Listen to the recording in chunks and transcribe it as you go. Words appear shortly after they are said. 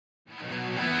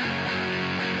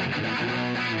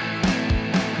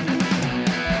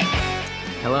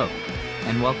Hello,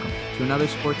 and welcome to another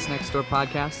Sports Next Door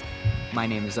podcast. My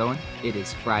name is Owen. It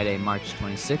is Friday, March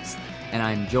 26th, and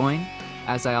I'm joined,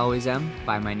 as I always am,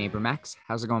 by my neighbor Max.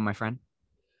 How's it going, my friend?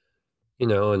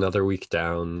 Another week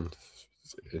down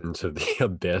into the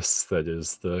abyss that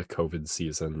is the COVID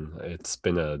season. It's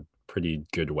been a pretty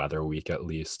good weather week at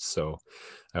least, so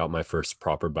I got my first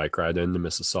proper bike ride into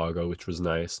Mississauga, which was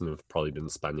nice, and I've probably been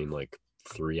spending like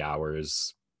 3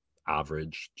 hours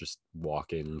average just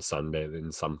walking,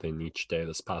 sunbathing, something each day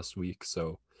this past week,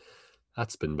 so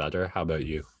that's been better. How about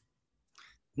you?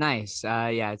 Nice.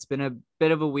 Yeah, it's been a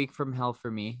bit of a week from hell for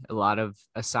me. A lot of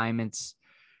assignments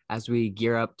as we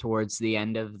gear up towards the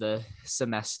end of the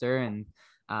semester, and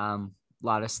a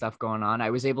lot of stuff going on. I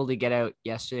was able to get out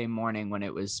yesterday morning when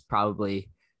it was probably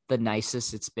the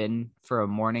nicest it's been for a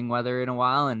morning weather in a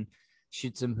while, and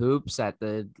shoot some hoops at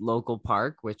the local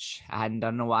park, which I hadn't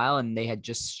done in a while, and they had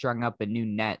just strung up a new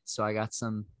net. So I got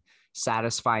some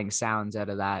satisfying sounds out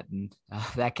of that, and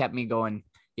that kept me going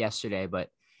yesterday, but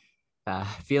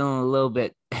feeling a little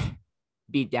bit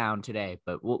beat down today,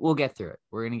 but we'll get through it.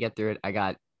 We're going to get through it. I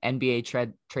got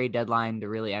NBA trade deadline to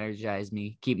really energize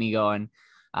me, keep me going.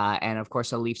 And of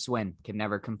course, a Leafs win. Can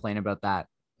never complain about that.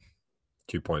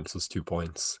 2 points is 2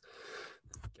 points.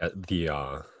 Get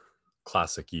the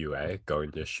classic UA,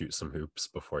 going to shoot some hoops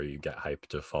before you get hyped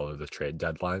to follow the trade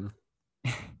deadline.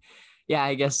 Yeah,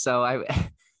 I guess so.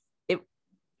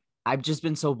 I've just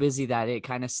been so busy that it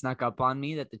kind of snuck up on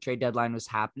me that the trade deadline was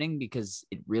happening, because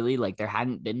it really, like, there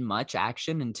hadn't been much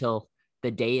action until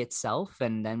the day itself.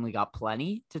 And then we got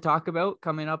plenty to talk about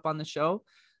coming up on the show.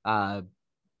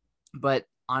 But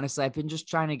honestly, I've been just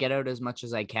trying to get out as much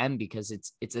as I can, because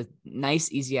it's a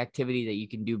nice, easy activity that you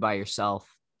can do by yourself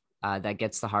that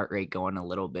gets the heart rate going a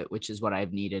little bit, which is what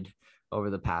I've needed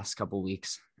over the past couple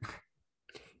weeks.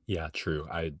 Yeah, true.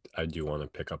 I do want to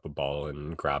pick up a ball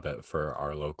and grab it for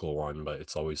our local one, but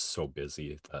it's always so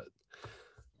busy that,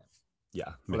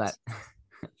 yeah. Well,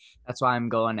 that's why I'm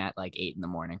going at like 8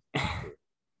 a.m.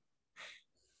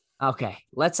 Okay,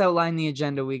 let's outline the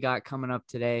agenda we got coming up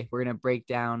today. We're going to break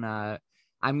down.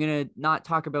 I'm going to not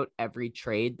talk about every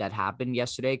trade that happened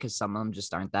yesterday, because some of them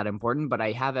just aren't that important, but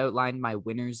I have outlined my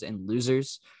winners and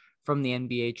losers from the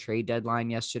NBA trade deadline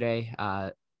yesterday.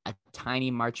 A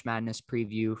tiny March Madness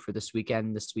preview for this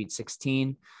weekend, the Sweet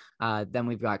 16. Then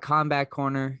we've got Combat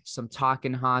Corner, some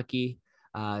talking hockey,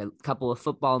 a couple of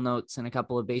football notes, and a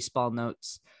couple of baseball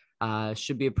notes.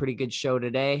 Should be a pretty good show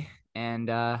today. And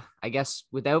I guess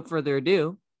without further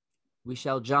ado, we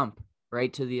shall jump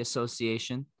right to the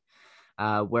association,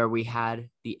 where we had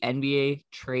the NBA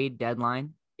trade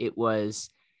deadline. It was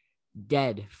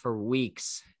dead for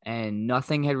weeks and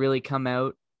nothing had really come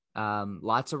out.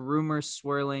 Lots of rumors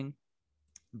swirling,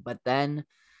 but then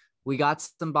we got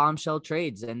some bombshell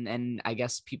trades, and I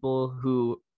guess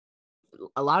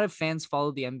a lot of fans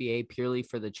follow the NBA purely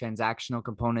for the transactional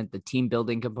component, the team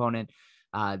building component.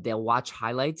 They'll watch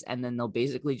highlights, and then they'll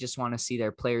basically just want to see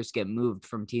their players get moved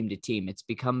from team to team. It's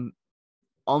become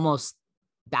almost,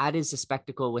 that is a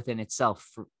spectacle within itself.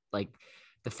 Like,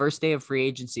 the first day of free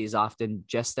agency is often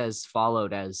just as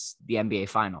followed as the NBA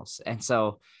finals. And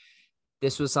so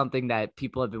this was something that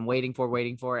people have been waiting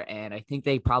for, and I think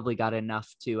they probably got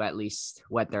enough to at least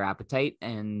whet their appetite.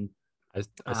 And I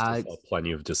still saw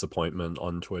plenty of disappointment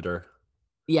on Twitter.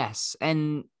 Yes,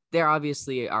 and there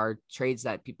obviously are trades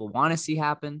that people want to see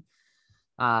happen.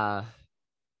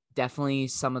 Definitely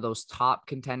some of those top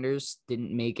contenders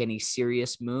didn't make any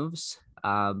serious moves,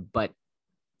 but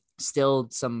still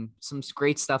some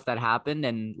great stuff that happened,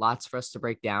 and lots for us to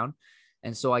break down.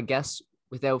 And so I guess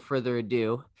without further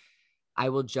ado, I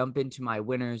will jump into my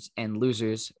winners and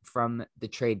losers from the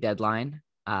trade deadline.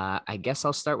 I guess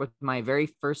I'll start with my very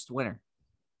first winner,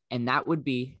 and that would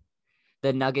be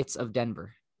the Nuggets of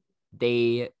Denver.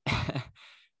 They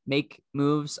make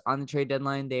moves on the trade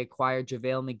deadline. They acquired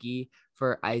JaVale McGee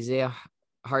for Isaiah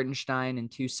Hartenstein in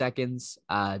 2 seconds.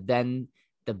 Then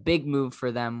the big move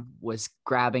for them was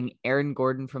grabbing Aaron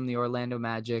Gordon from the Orlando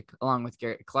Magic, along with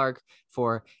Garrett Clark,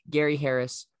 for Gary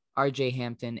Harris, RJ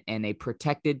Hampton, and a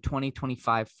protected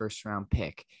 2025 first-round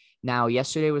pick. Now,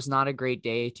 yesterday was not a great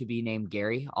day to be named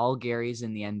Gary. All Garys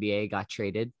in the NBA got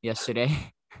traded yesterday.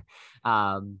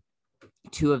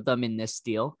 2 of them in this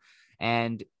deal.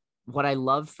 And what I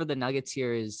love for the Nuggets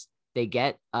here is they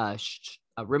get a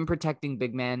rim-protecting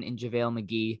big man in JaVale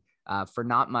McGee for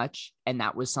not much, and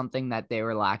that was something that they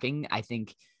were lacking. I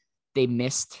think they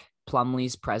missed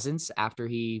Plumlee's presence after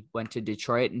he went to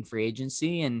Detroit in free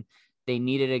agency, and they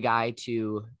needed a guy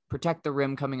to protect the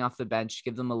rim coming off the bench,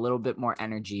 give them a little bit more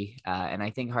energy. And I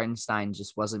think Hartenstein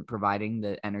just wasn't providing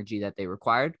the energy that they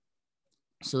required.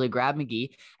 So they grab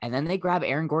McGee, and then they grab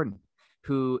Aaron Gordon,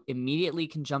 who immediately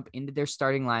can jump into their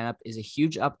starting lineup, is a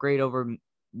huge upgrade over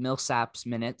Millsap's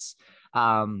minutes.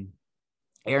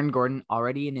 Aaron Gordon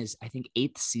already in his, I think,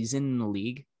 8th season in the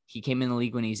league. He came in the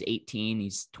league when he's 18.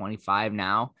 He's 25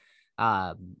 now.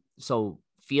 So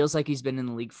feels like he's been in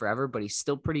the league forever, but he's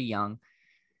still pretty young.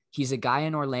 He's a guy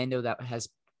in Orlando that has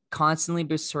constantly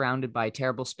been surrounded by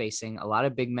terrible spacing, a lot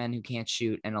of big men who can't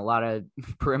shoot, and a lot of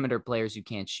perimeter players who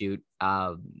can't shoot.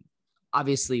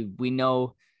 Obviously, we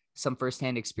know some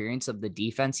firsthand experience of the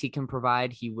defense he can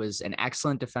provide. He was an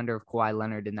excellent defender of Kawhi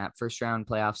Leonard in that first round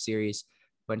playoff series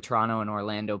when Toronto and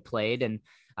Orlando played. And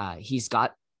he's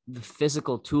got the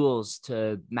physical tools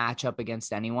to match up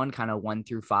against anyone, kind of 1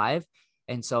 through 5.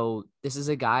 And so this is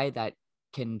a guy that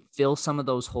can fill some of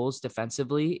those holes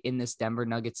defensively in this Denver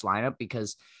Nuggets lineup,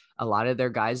 because a lot of their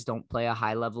guys don't play a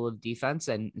high level of defense.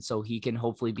 And so he can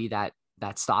hopefully be that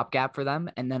stopgap for them.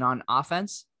 And then on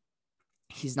offense,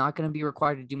 he's not going to be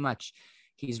required to do much.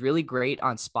 He's really great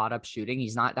on spot up shooting.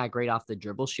 He's not that great off the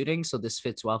dribble shooting, so this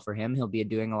fits well for him. He'll be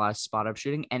doing a lot of spot up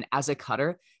shooting. And as a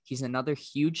cutter, he's another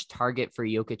huge target for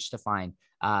Jokic to find.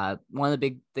 One of the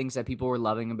big things that people were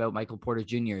loving about Michael Porter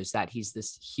Jr. is that he's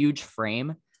this huge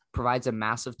frame, provides a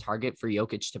massive target for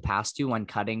Jokic to pass to when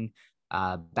cutting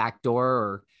backdoor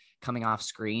or coming off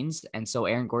screens. And so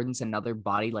Aaron Gordon's another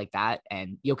body like that.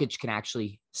 And Jokic can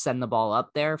actually send the ball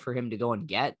up there for him to go and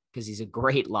get, because he's a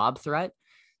great lob threat.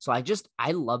 So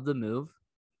I love the move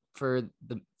for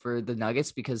the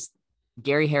Nuggets, because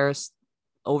Gary Harris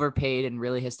overpaid and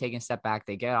really has taken a step back.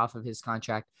 They get off of his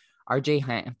contract. RJ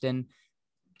Hampton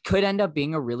could end up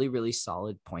being a really, really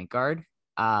solid point guard,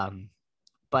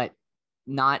 but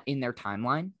not in their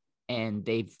timeline. And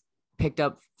they've picked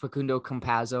up Facundo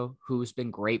Campazzo, who's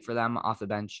been great for them off the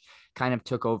bench, kind of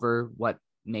took over what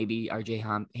maybe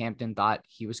RJ Hampton thought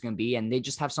he was going to be. And they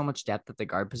just have so much depth at the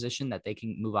guard position that they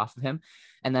can move off of him.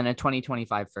 And then a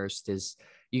 2025 first is,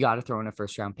 you got to throw in a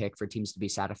first round pick for teams to be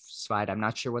satisfied. I'm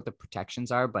not sure what the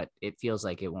protections are, but it feels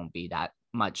like it won't be that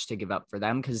much to give up for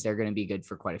them, because they're going to be good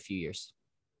for quite a few years.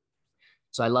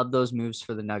 So I love those moves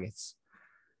for the Nuggets.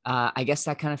 I guess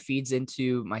that kind of feeds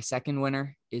into my second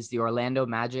winner, is the Orlando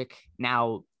Magic.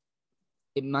 Now,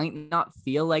 it might not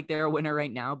feel like they're a winner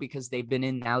right now, because they've been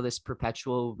in now this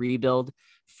perpetual rebuild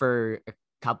for a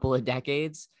couple of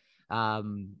decades.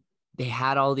 They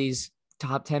had all these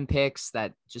top 10 picks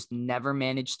that just never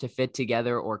managed to fit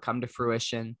together or come to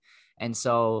fruition. And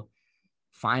so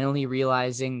finally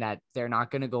realizing that they're not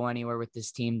going to go anywhere with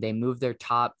this team, they moved their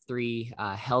top 3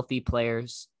 healthy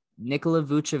players. Nikola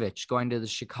Vucevic going to the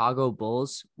Chicago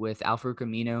Bulls with Al-Farouq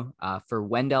Aminu for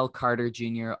Wendell Carter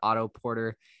Jr., Otto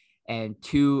Porter, and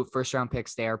 2 first-round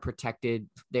picks. They are protected.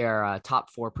 They are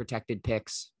top 4 protected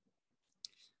picks.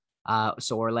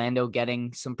 So Orlando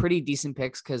getting some pretty decent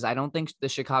picks, because I don't think the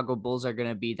Chicago Bulls are going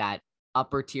to be that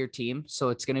upper-tier team. So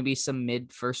it's going to be some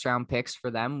mid-first-round picks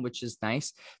for them, which is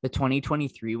nice. The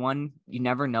 2023 one, you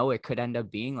never know. It could end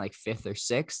up being like 5th or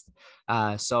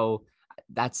 6th. So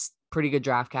that's pretty good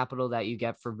draft capital that you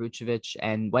get for Vucevic.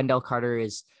 And Wendell Carter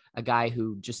is a guy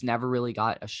who just never really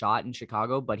got a shot in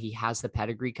Chicago, but he has the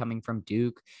pedigree coming from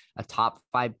Duke, a top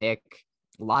 5 pick,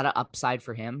 a lot of upside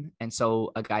for him. And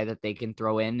so a guy that they can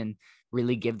throw in and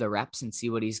really give the reps and see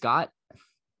what he's got.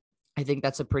 I think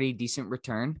that's a pretty decent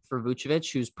return for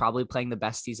Vucevic, who's probably playing the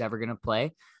best he's ever going to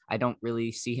play. I don't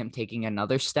really see him taking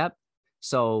another step.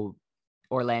 So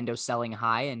Orlando selling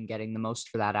high and getting the most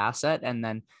for that asset. And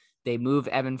then they move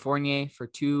Evan Fournier for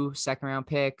 2 second-round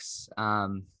picks.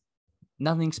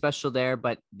 Nothing special there,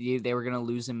 but they were going to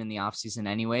lose him in the offseason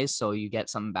anyways, so you get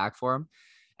something back for him.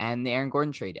 And the Aaron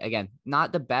Gordon trade, again,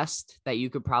 not the best that you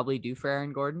could probably do for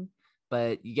Aaron Gordon,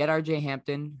 but you get RJ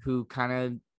Hampton, who kind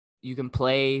of you can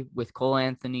play with Cole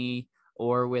Anthony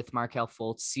or with Markelle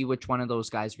Fultz, see which one of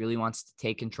those guys really wants to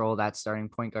take control of that starting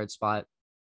point guard spot.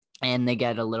 And they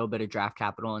get a little bit of draft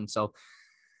capital. And so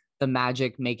the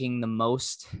Magic making the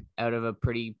most out of a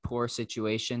pretty poor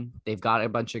situation. They've got a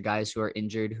bunch of guys who are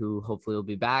injured who hopefully will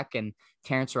be back. And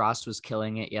Terrence Ross was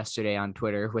killing it yesterday on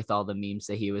Twitter with all the memes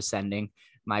that he was sending.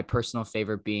 My personal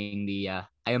favorite being the I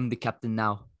am the captain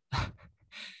now,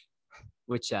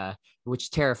 which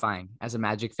terrifying. As a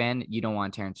Magic fan, you don't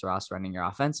want Terrence Ross running your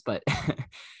offense, but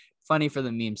funny for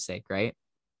the meme's sake, right?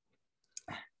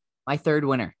 My third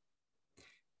winner,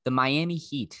 the Miami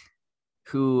Heat,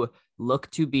 who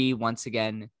look to be once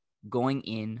again going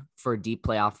in for a deep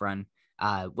playoff run.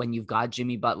 When you've got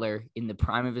Jimmy Butler in the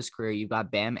prime of his career, you've got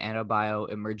Bam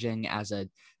Adebayo emerging as a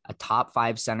top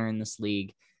 5 center in this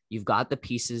league. You've got the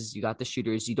pieces, you got the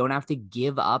shooters. You don't have to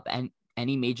give up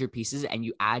any major pieces, and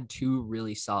you add two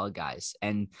really solid guys.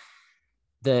 And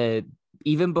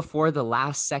even before the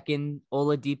last second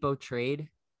Oladipo trade,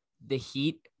 the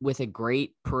Heat, with a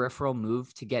great peripheral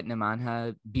move to get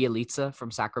Nemanja Bjelica from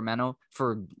Sacramento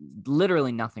for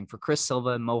literally nothing, for Chris Silva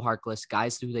and Mo Harkless,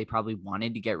 guys who they probably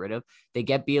wanted to get rid of. They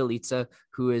get Bjelica,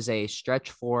 who is a stretch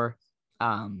four.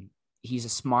 He's a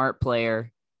smart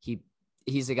player.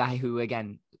 He's a guy who,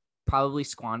 again, probably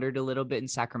squandered a little bit in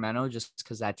Sacramento just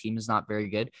because that team is not very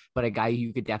good, but a guy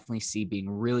you could definitely see being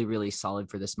really, really solid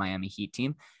for this Miami Heat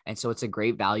team. And so it's a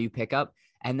great value pickup.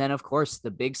 And then, of course, the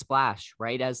big splash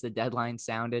right as the deadline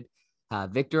sounded,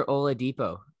 Victor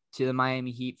Oladipo to the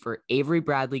Miami Heat for Avery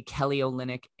Bradley, Kelly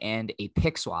Olynyk, and a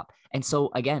pick swap. And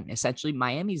so, again, essentially,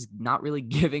 Miami's not really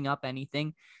giving up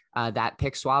anything. That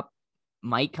pick swap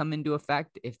might come into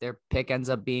effect if their pick ends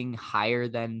up being higher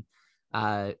than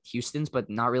Houston's, but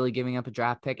not really giving up a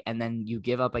draft pick. And then you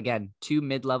give up, again, two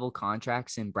mid-level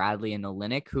contracts in Bradley and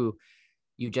Olynyk, who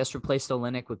you just replaced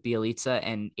Olynyk with Bjelica,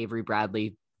 and Avery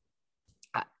Bradley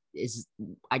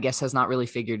has not really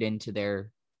figured into their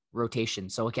rotation.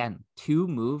 So again, two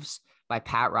moves by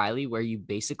Pat Riley where you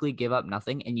basically give up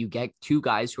nothing and you get two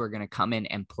guys who are going to come in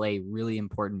and play really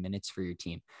important minutes for your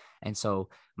team. And so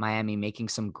Miami making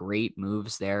some great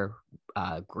moves there,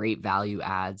 great value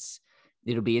adds.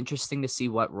 It'll be interesting to see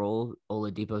what role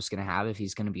Oladipo is going to have, if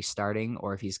he's going to be starting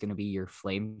or if he's going to be your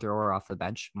flamethrower off the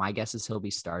bench. My guess is he'll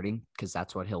be starting because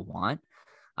that's what he'll want.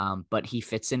 But he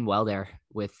fits in well there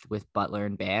with Butler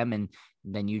and Bam. And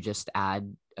then you just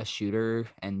add a shooter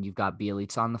and you've got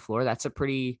Bjelica on the floor. That's a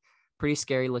pretty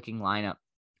scary looking lineup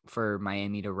for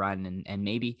Miami to run. And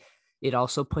maybe it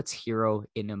also puts Hero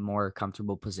in a more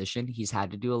comfortable position. He's had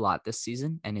to do a lot this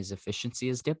season and his efficiency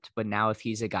has dipped. But now if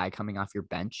he's a guy coming off your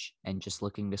bench and just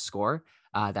looking to score,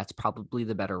 that's probably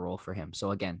the better role for him. So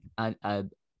again,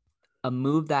 a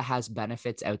move that has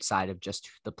benefits outside of just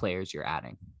the players you're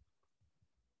adding.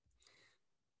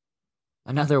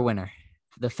 Another winner,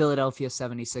 the Philadelphia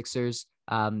 76ers.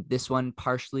 This one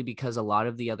partially because a lot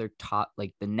of the other top,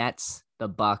 like the Nets, the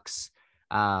Bucks,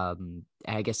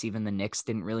 I guess even the Knicks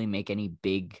didn't really make any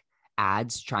big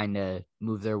ads trying to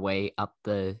move their way up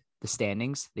the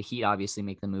standings. The Heat obviously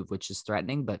make the move, which is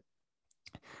threatening, but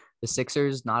the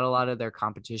Sixers, not a lot of their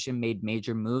competition made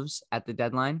major moves at the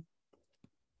deadline.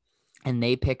 And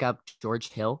they pick up George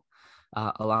Hill,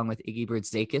 along with Iggy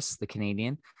Brzakis, the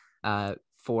Canadian,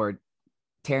 for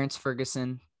Terrence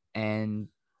Ferguson I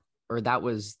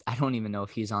don't even know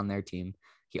if he's on their team.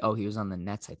 He was on the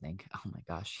Nets, I think. Oh my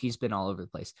gosh, he's been all over the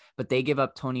place. But they give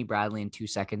up Tony Bradley in 2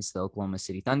 seconds to the Oklahoma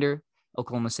City Thunder.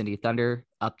 Oklahoma City Thunder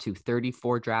up to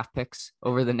 34 draft picks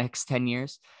over the next 10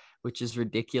 years, which is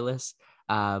ridiculous.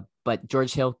 But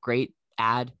George Hill, great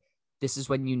ad. This is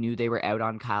when you knew they were out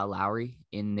on Kyle Lowry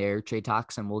in their trade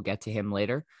talks, and we'll get to him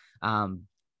later.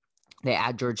 They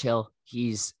add George Hill.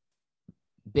 He's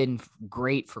been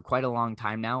great for quite a long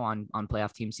time now on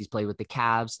playoff teams. He's played with the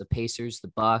Cavs, the Pacers, the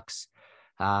Bucks,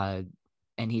 and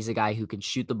he's a guy who can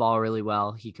shoot the ball really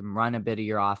well. He can run a bit of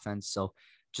your offense. So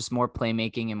just more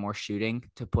playmaking and more shooting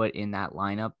to put in that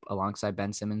lineup alongside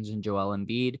Ben Simmons and Joel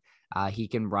Embiid. He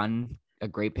can run a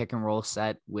great pick and roll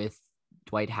set with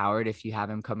Dwight Howard if you have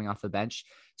him coming off the bench.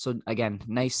 So again,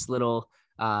 nice little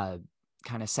kind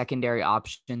of secondary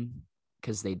option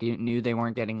because they knew they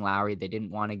weren't getting Lowry. They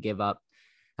didn't want to give up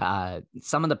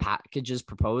some of the packages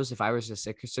proposed. If I was a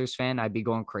Sixers fan, I'd be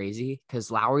going crazy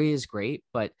because Lowry is great,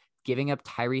 but giving up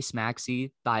Tyrese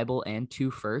Maxey, Thibault, and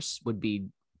 2 firsts would be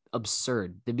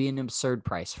absurd. There'd be an absurd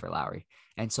price for Lowry.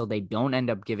 And so they don't end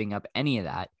up giving up any of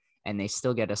that, and they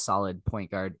still get a solid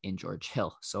point guard in George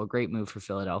Hill. So a great move for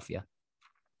Philadelphia.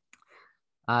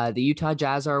 The Utah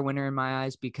Jazz are a winner in my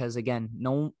eyes because, again,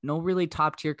 no really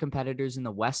top-tier competitors in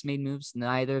the West made moves.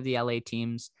 Neither of the LA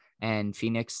teams and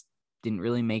Phoenix didn't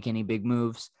really make any big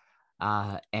moves.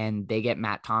 And they get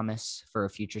Matt Thomas for a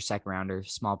future second rounder,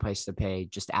 small price to pay,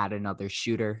 just add another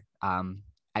shooter.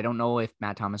 I don't know if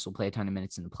Matt Thomas will play a ton of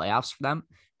minutes in the playoffs for them,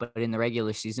 but in the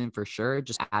regular season, for sure,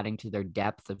 just adding to their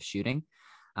depth of shooting.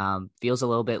 Feels a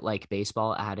little bit like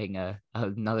baseball, adding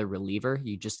another reliever.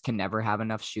 You just can never have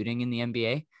enough shooting in the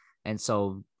NBA. And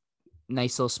so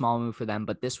nice little small move for them.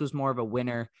 But this was more of a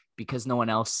winner because no one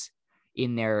else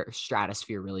in their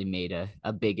stratosphere really made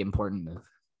a big important move.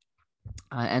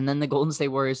 And then the Golden State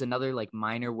Warriors, another like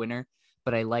minor winner,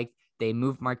 but they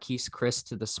moved Marquise Chris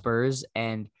to the Spurs,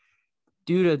 and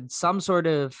due to some sort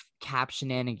of cap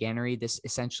shenaniganery, this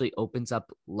essentially opens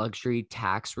up luxury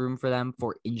tax room for them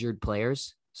for injured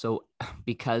players. So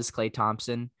because Klay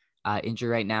Thompson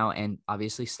injured right now, and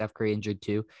obviously Steph Curry injured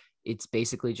too, it's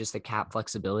basically just a cap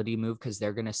flexibility move because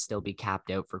they're going to still be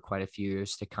capped out for quite a few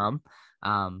years to come.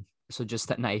 So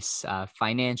just a nice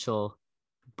financial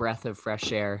breath of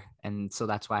fresh air. And so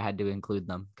that's why I had to include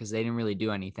them, because they didn't really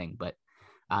do anything, but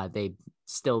they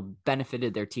still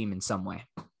benefited their team in some way.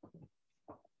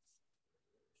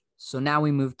 So now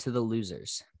we move to the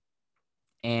losers.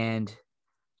 And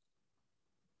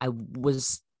I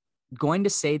was going to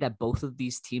say that both of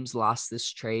these teams lost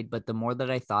this trade, but the more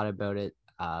that I thought about it,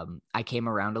 I came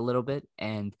around a little bit,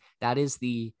 and that is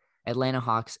the Atlanta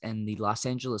Hawks and the Los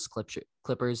Angeles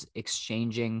Clippers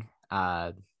exchanging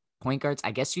point guards.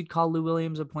 I guess you'd call Lou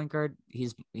Williams a point guard.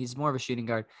 He's more of a shooting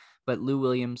guard, but Lou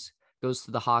Williams goes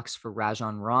to the Hawks for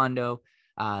Rajon Rondo.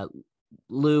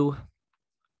 Lou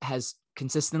has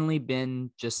consistently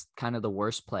been just kind of the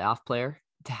worst playoff player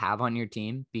to have on your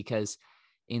team, because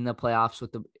in the playoffs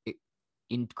with the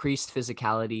increased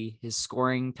physicality, his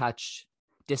scoring touch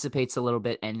dissipates a little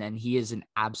bit, and then he is an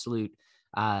absolute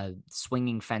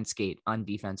swinging fence gate on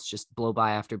defense, just blow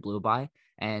by after blow by.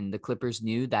 And the Clippers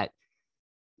knew that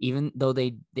even though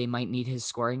they might need his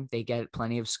scoring, they get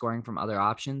plenty of scoring from other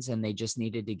options, and they just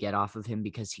needed to get off of him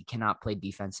because he cannot play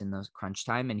defense in the crunch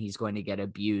time, and he's going to get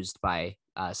abused by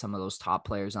some of those top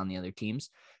players on the other teams.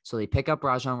 So they pick up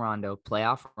Rajon Rondo,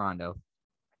 playoff Rondo.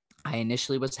 I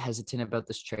initially was hesitant about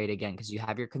this trade again, because you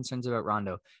have your concerns about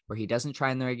Rondo, where he doesn't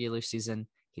try in the regular season.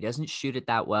 He doesn't shoot it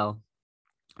that well.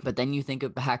 But then you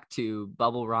think back to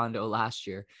Bubble Rondo last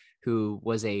year, who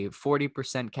was a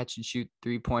 40% catch and shoot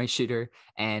 3-point shooter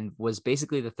and was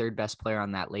basically the third best player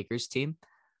on that Lakers team.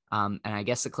 And I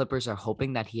guess the Clippers are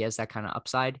hoping that he has that kind of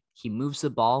upside. He moves the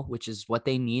ball, which is what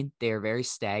they need. They are very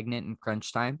stagnant in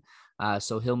crunch time.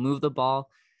 So he'll move the ball.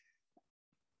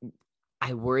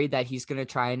 I worry that he's going to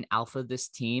try and alpha this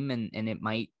team, and it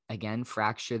might, again,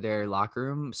 fracture their locker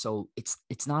room. So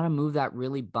it's not a move that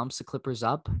really bumps the Clippers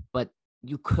up, but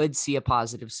you could see a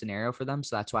positive scenario for them.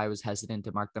 So that's why I was hesitant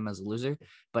to mark them as a loser,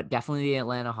 but definitely the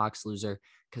Atlanta Hawks loser,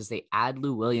 because they add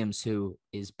Lou Williams, who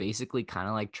is basically kind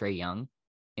of like Trae Young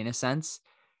in a sense.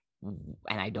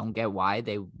 And I don't get why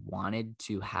they wanted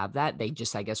to have that. They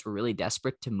just, I guess, were really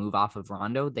desperate to move off of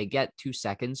Rondo. They get 2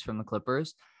 seconds from the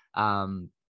Clippers. And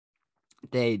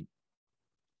they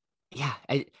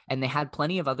had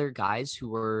plenty of other guys who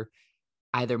were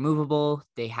either movable.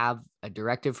 They have a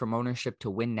directive from ownership to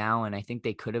win now, and I think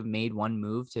they could have made one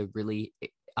move to really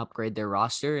upgrade their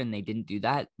roster, and they didn't do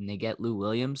that. And they get Lou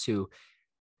Williams, who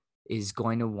is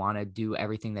going to want to do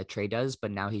everything that Trae does, but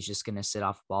now he's just going to sit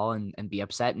off ball and be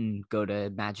upset and go to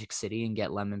Magic City and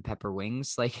get lemon pepper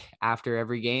wings like after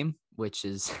every game, which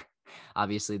is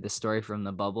obviously the story from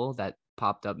the bubble that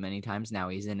popped up many times. Now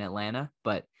he's in Atlanta,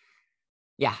 but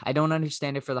yeah, I don't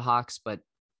understand it for the Hawks, but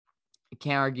I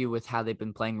can't argue with how they've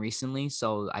been playing recently.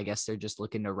 So I guess they're just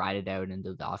looking to ride it out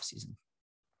into the offseason.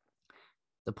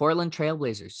 The Portland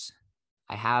Trailblazers,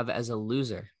 I have as a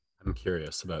loser. I'm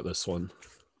curious about this one.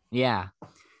 Yeah.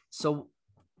 So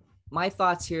my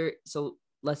thoughts here. So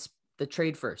let's the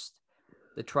trade first.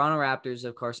 The Toronto Raptors,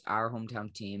 of course, our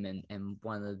hometown team, and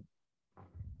one of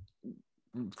the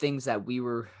things that we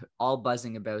were all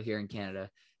buzzing about here in Canada,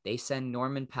 they send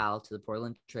Norman Powell to the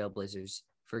Portland Trailblazers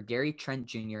for Gary Trent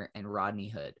Jr. and Rodney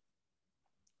Hood.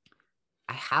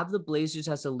 I have the Blazers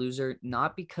as a loser,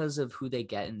 not because of who they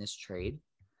get in this trade.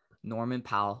 Norman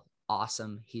Powell,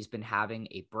 awesome. He's been having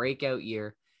a breakout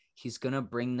year. He's going to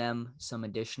bring them some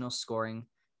additional scoring.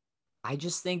 I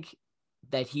just think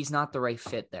that he's not the right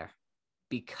fit there,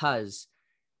 because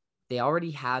they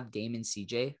already have Dame and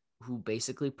CJ, who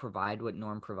basically provide what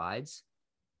Norm provides.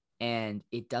 And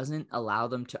it doesn't allow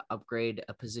them to upgrade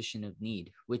a position of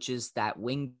need, which is that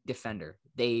wing defender.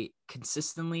 They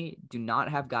consistently do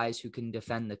not have guys who can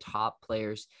defend the top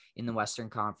players in the Western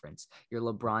Conference. Your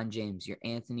LeBron James, your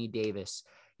Anthony Davis,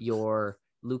 your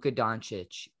Luka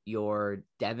Doncic, your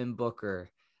Devin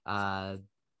Booker,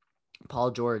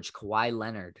 Paul George, Kawhi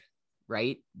Leonard,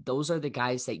 right? Those are the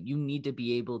guys that you need to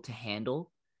be able to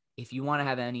handle if you want to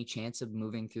have any chance of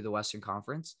moving through the Western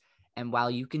Conference. And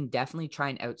while you can definitely try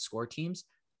and outscore teams,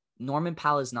 Norman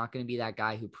Powell is not going to be that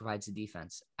guy who provides the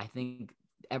defense. I think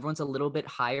everyone's a little bit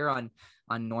higher on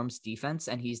Norm's defense,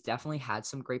 and he's definitely had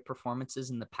some great performances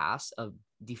in the past of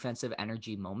defensive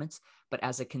energy moments. But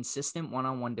as a consistent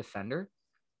one-on-one defender,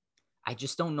 I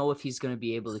just don't know if he's going to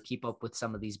be able to keep up with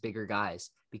some of these bigger guys,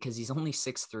 because he's only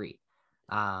 6'3".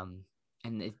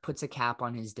 And it puts a cap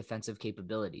on his defensive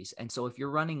capabilities. And so if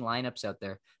you're running lineups out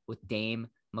there with Dame,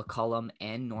 McCollum,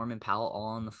 and Norman Powell all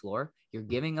on the floor, you're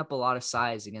giving up a lot of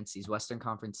size against these Western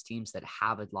Conference teams that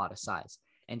have a lot of size.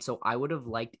 And so I would have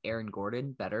liked Aaron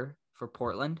Gordon better for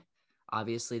Portland.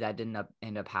 Obviously, that didn't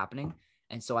end up happening.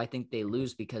 And so I think they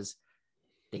lose because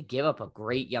they give up a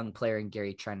great young player in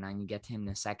Gary Trent. I can get to him in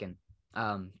a second.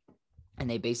 And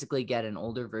they basically get an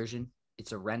older version.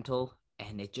 It's a rental,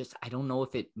 and I don't know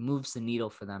if it moves the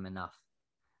needle for them enough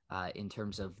in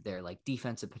terms of their like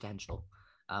defensive potential.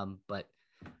 But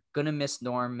gonna miss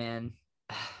Norm, man.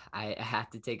 I have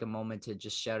to take a moment to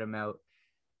just shout him out.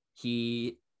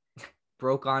 He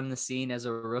broke on the scene as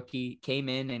a rookie, came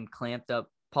in and clamped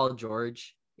up Paul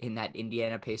George in that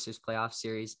Indiana Pacers playoff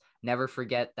series. Never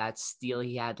forget that steal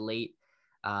he had late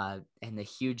and the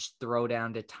huge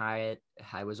throwdown to tie it.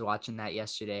 I was watching that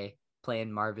yesterday,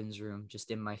 playing Marvin's Room,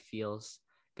 just in my feels.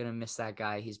 Gonna miss that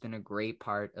guy. He's been a great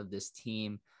part of this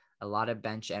team, a lot of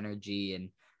bench energy, and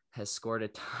has scored a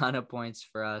ton of points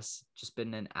for us. Just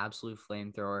been an absolute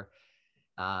flamethrower,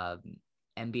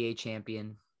 NBA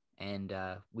champion. And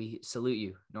we salute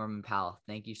you, Norman Powell.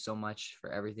 Thank you so much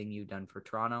for everything you've done for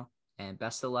Toronto, and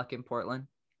best of luck in Portland.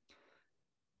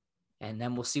 And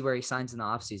then we'll see where he signs in the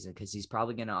offseason, because he's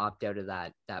probably going to opt out of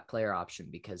that player option,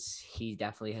 because he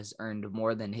definitely has earned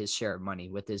more than his share of money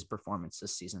with his performance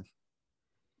this season.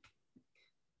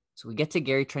 So we get to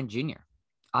Gary Trent Jr.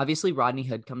 Obviously, Rodney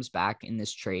Hood comes back in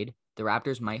this trade. The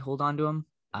Raptors might hold on to him.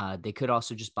 They could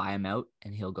also just buy him out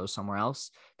and he'll go somewhere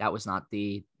else. That was not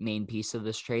the main piece of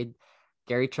this trade.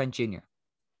 Gary Trent Jr.,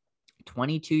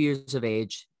 22 years of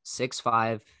age,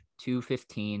 6'5",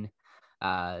 215.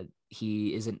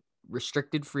 He is a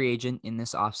restricted free agent in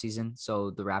this offseason,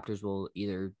 so the Raptors will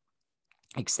either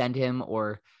extend him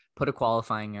or put a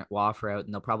qualifying offer out,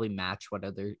 and they'll probably match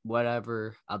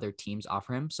whatever other teams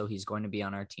offer him. So he's going to be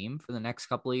on our team for the next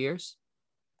couple of years.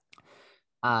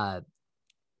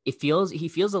 He feels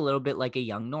a little bit like a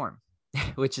young Norm,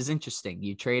 which is interesting.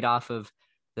 You trade off of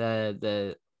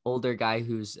the older guy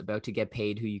who's about to get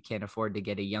paid, who you can't afford, to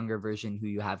get a younger version who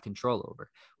you have control over,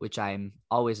 which I'm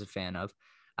always a fan of.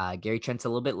 Gary Trent's a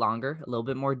little bit longer, a little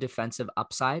bit more defensive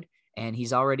upside, and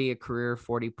he's already a career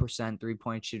 40%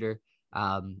 three-point shooter.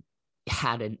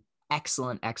 Had an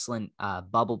excellent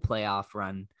bubble playoff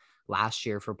run last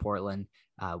year for Portland.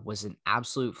 Was an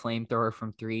absolute flamethrower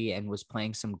from three and was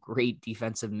playing some great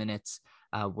defensive minutes.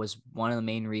 Was one of the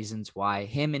main reasons why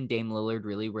him and Dame Lillard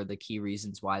really were the key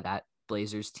reasons why that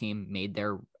Blazers team made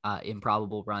their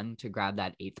improbable run to grab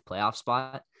that 8th playoff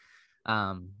spot.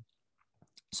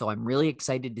 So I'm really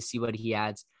excited to see what he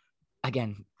adds.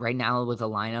 Again, right now with a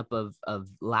lineup of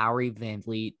Lowry, Van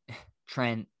Vliet,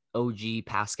 Trent, OG,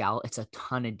 Pascal, it's a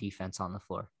ton of defense on the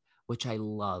floor, which I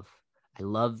love. I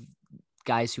love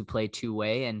guys who play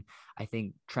two-way, and I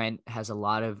think Trent has a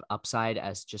lot of upside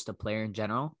as just a player in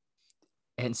general.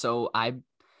 And so I'm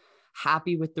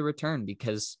happy with the return,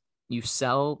 because you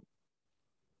sell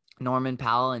Norman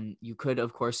Powell and you could,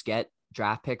 of course, get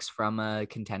draft picks from a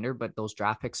contender, but those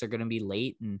draft picks are going to be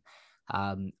late, and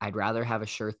I'd rather have a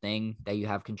sure thing that you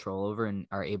have control over and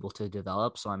are able to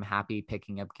develop. So I'm happy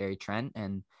picking up Gary Trent,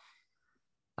 and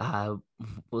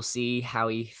we'll see how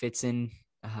he fits in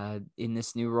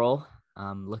this new role.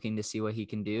 Looking to see what he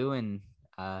can do, and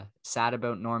sad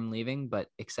about Norm leaving, but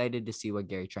excited to see what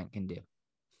Gary Trent can do.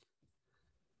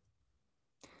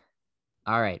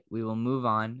 All right, we will move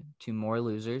on to more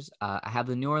losers. I have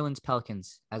the New Orleans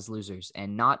Pelicans as losers,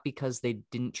 and not because they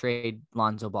didn't trade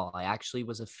Lonzo Ball. I actually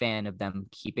was a fan of them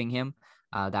keeping him.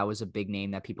 That was a big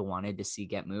name that people wanted to see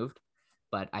get moved.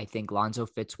 But I think Lonzo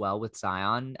fits well with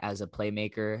Zion as a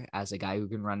playmaker, as a guy who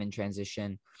can run in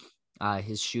transition.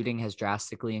 His shooting has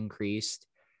drastically increased.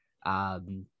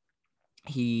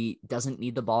 He doesn't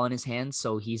need the ball in his hands,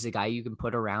 so he's a guy you can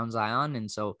put around Zion. And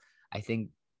so I think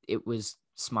it was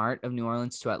smart of New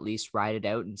Orleans to at least ride it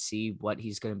out and see what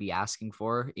he's going to be asking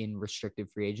for in restricted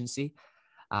free agency.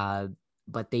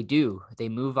 But they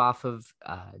move off of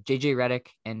JJ Redick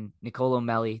and Nicolo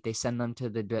Melli. They send them to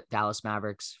the Dallas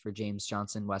Mavericks for James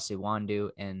Johnson, Wesley Wandu,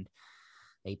 and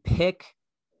they pick.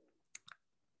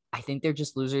 I think they're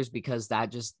just losers because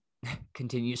that just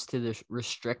continues to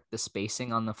restrict the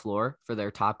spacing on the floor for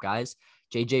their top guys.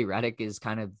 JJ Redick is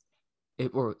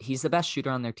he's the best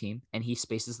shooter on their team, and he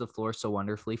spaces the floor so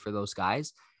wonderfully for those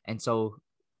guys. And so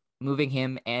moving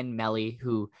him and Melli,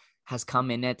 who has come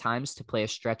in at times to play a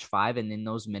stretch 5, and in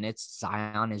those minutes,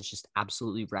 Zion has just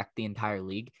absolutely wrecked the entire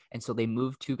league. And so they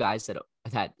move two guys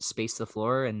that space the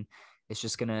floor, and it's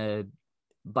just going to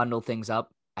bundle things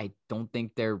up. I don't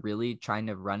think they're really trying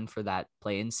to run for that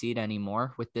play-in seed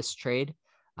anymore with this trade.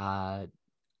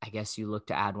 I guess you look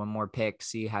to add one more pick,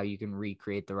 see how you can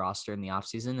recreate the roster in the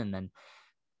offseason. And then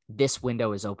this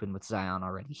window is open with Zion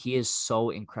already. He is so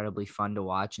incredibly fun to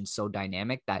watch and so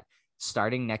dynamic that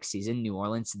starting next season, New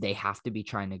Orleans, they have to be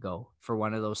trying to go for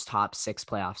one of those top 6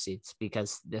 playoff seats,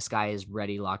 because this guy is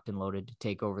ready, locked and loaded to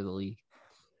take over the league.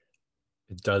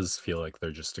 It does feel like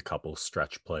they're just a couple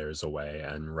stretch players away,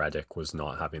 and Redick was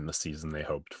not having the season they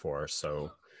hoped for.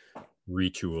 So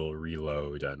retool,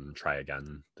 reload, and try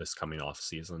again this coming off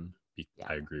season. Yeah.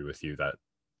 I agree with you that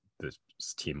this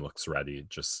team looks ready.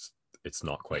 Just it's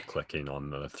not quite clicking on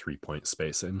the 3-point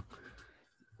spacing.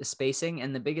 The spacing,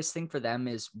 and the biggest thing for them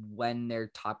is when their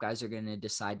top guys are going to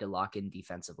decide to lock in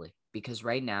defensively, because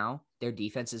right now their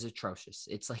defense is atrocious.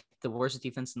 It's like the worst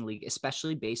defense in the league,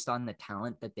 especially based on the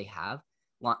talent that they have.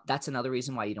 That's another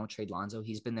reason why you don't trade Lonzo.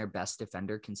 He's been their best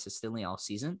defender consistently all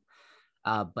season.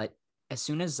 But as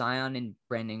soon as Zion and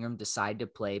Brandon Ingram decide to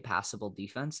play passable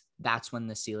defense, that's when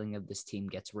the ceiling of this team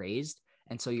gets raised.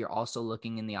 And so you're also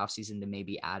looking in the offseason to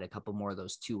maybe add a couple more of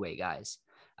those two-way guys.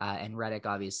 And Redick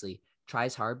obviously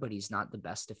tries hard, but he's not the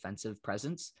best defensive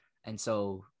presence. And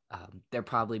so there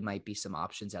probably might be some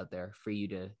options out there for you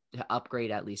to upgrade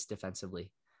at least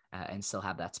defensively and still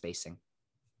have that spacing.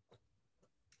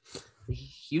 The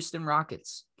Houston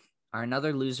Rockets are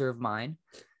another loser of mine.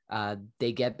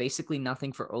 They get basically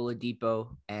nothing for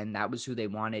Oladipo, and that was who they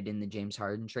wanted in the James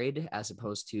Harden trade as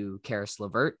opposed to Caris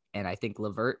LeVert. And I think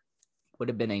LeVert would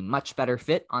have been a much better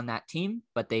fit on that team,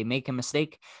 but they make a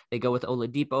mistake. They go with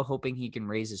Oladipo, hoping he can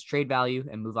raise his trade value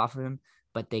and move off of him,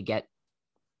 but they get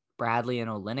Bradley and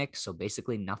Olynyk, so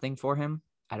basically nothing for him.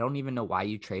 I don't even know why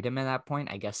you trade him at that point.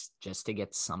 I guess just to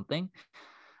get something.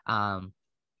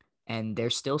 And they're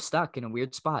still stuck in a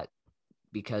weird spot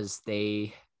because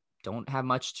they don't have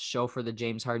much to show for the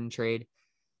James Harden trade.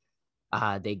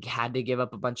 They had to give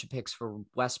up a bunch of picks for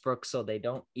Westbrook, so they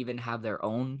don't even have their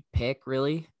own pick,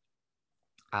 really.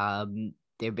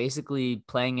 They're basically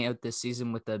playing out this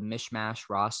season with a mishmash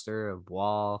roster of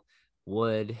Wall,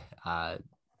 Wood,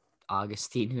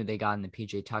 Augustine, who they got in the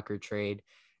PJ Tucker trade.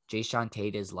 Jae'Sean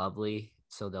Tate is lovely,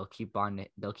 so they'll keep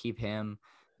him.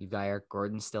 You've got Eric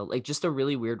Gordon still, like just a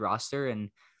really weird roster.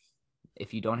 And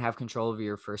if you don't have control over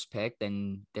your first pick,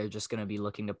 then they're just going to be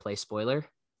looking to play spoiler.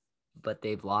 But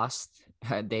they've lost.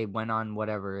 They went on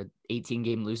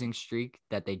 18-game losing streak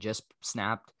that they just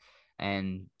snapped.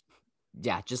 And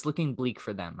yeah, just looking bleak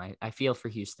for them. I feel for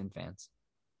Houston fans.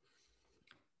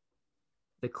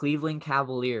 The Cleveland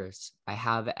Cavaliers I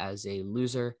have as a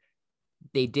loser.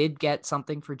 They did get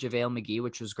something for JaVale McGee,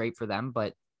 which was great for them,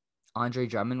 but Andre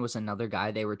Drummond was another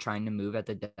guy they were trying to move at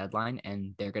the deadline,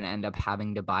 and they're going to end up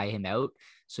having to buy him out.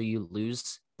 So you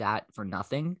lose that for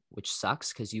nothing, which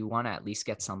sucks because you want to at least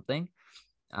get something.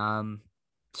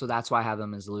 So that's why I have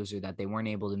them as a loser, that they weren't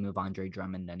able to move Andre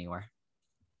Drummond anywhere.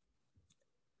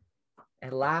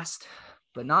 And last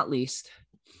but not least,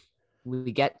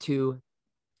 we get to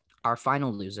our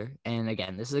final loser. And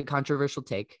again, this is a controversial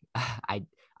take.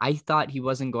 I thought he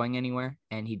wasn't going anywhere,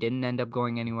 and he didn't end up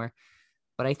going anywhere.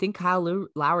 But I think Kyle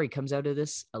Lowry comes out of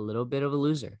this a little bit of a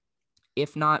loser,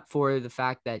 if not for the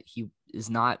fact that he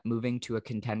is not moving to a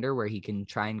contender where he can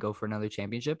try and go for another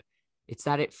championship. It's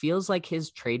that it feels like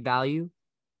his trade value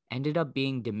ended up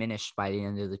being diminished by the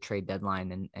end of the trade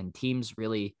deadline, and teams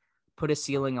really put a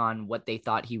ceiling on what they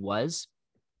thought he was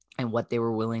and what they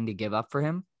were willing to give up for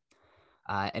him.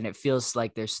 And it feels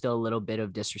like there's still a little bit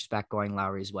of disrespect going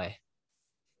Lowry's way.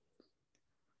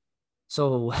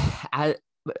 So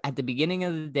at the beginning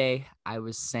of the day, I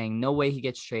was saying no way he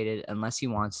gets traded unless he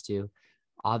wants to.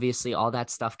 Obviously, all that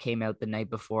stuff came out the night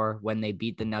before when they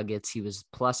beat the Nuggets. He was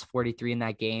plus 43 in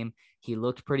that game. He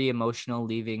looked pretty emotional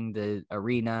leaving the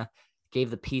arena,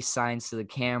 gave the peace signs to the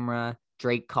camera.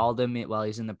 Drake called him while he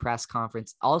was in the press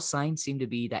conference. All signs seemed to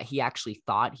be that he actually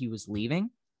thought he was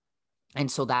leaving.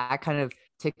 And so that kind of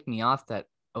ticked me off that,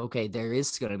 okay, there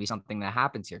is going to be something that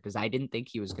happens here, because I didn't think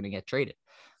he was going to get traded.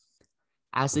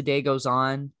 As the day goes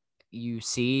on, you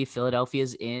see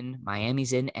Philadelphia's in,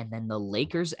 Miami's in, and then the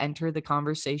Lakers enter the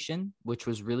conversation, which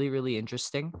was really, really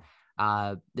interesting.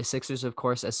 The Sixers, of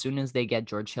course, as soon as they get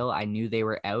George Hill, I knew they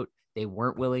were out. They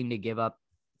weren't willing to give up.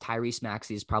 Tyrese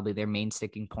Maxey is probably their main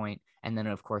sticking point. And then,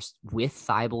 of course, with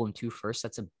Thibault and 2 firsts,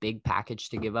 that's a big package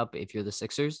to give up if you're the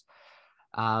Sixers.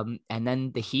 And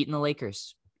then the Heat and the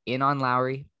Lakers in on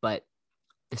Lowry, but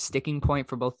the sticking point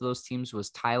for both of those teams was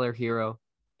Tyler Hero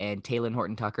and Talen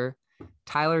Horton-Tucker.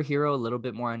 Tyler Hero, a little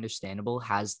bit more understandable,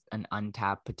 has an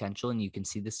untapped potential, and you can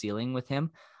see the ceiling with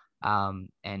him.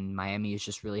 And Miami is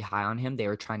just really high on him. They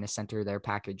were trying to center their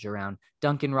package around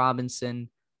Duncan Robinson,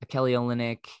 Kelly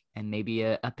Olynyk, and maybe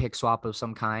a pick swap of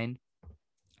some kind.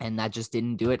 And that just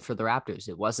didn't do it for the Raptors.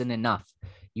 It wasn't enough.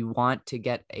 You want to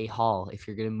get a haul if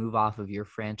you're going to move off of your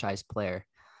franchise player.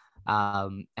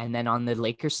 And then on the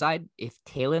Lakers side, if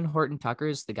Talen Horton-Tucker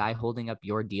is the guy holding up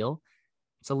your deal,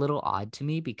 it's a little odd to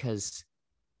me because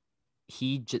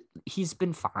he's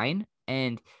been fine.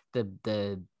 and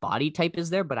the body type is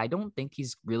there, but I don't think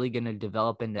he's really going to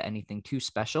develop into anything too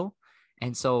special.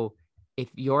 And so if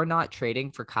you're not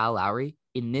trading for Kyle Lowry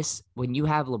in this, when you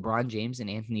have LeBron James and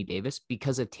Anthony Davis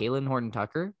because of Talen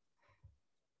Horton-Tucker,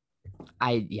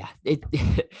 I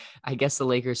guess the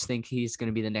Lakers think he's going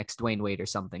to be the next Dwayne Wade or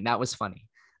something. That was funny.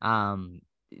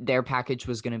 Their package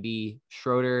was going to be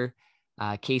Schroeder,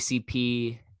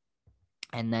 KCP,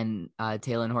 and then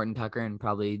Talen Horton-Tucker, and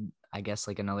probably, I guess,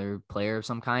 like another player of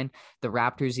some kind. The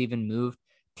Raptors even moved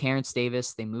Terrence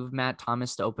Davis. They moved Matt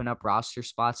Thomas to open up roster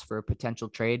spots for a potential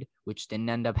trade, which didn't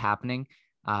end up happening.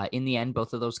 In the end,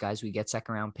 both of those guys, we get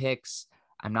second round picks.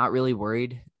 I'm not really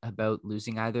worried about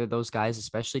losing either of those guys,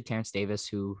 especially Terrence Davis,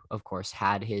 who, of course,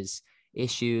 had his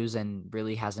issues and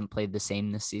really hasn't played the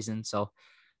same this season. So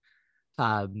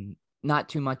not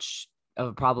too much of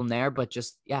a problem there, but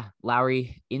just,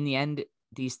 Lowry, in the end,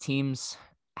 these teams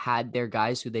had their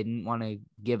guys who they didn't want to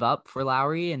give up for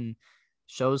Lowry, and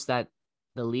shows that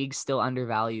the league still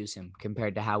undervalues him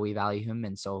compared to how we value him.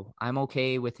 And so I'm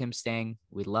okay with him staying.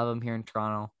 We love him here in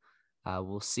Toronto.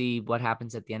 We'll see what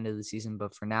happens at the end of the season.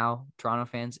 But for now, Toronto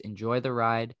fans, enjoy the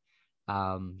ride.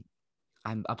 I'm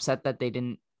upset that they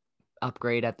didn't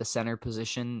upgrade at the center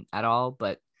position at all.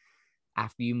 But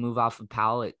after you move off of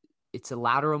Powell, it's a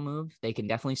lateral move. They can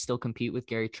definitely still compete with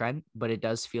Gary Trent, but it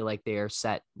does feel like they are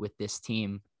set with this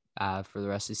team for the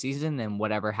rest of the season. And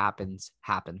whatever happens,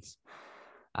 happens.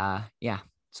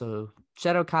 So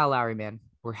shout out Kyle Lowry, man.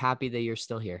 We're happy that you're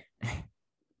still here.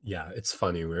 Yeah, it's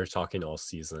funny. We were talking all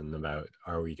season about,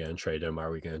 are we going to trade him?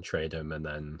 Are we going to trade him? And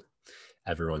then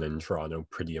everyone in Toronto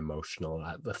pretty emotional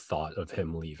at the thought of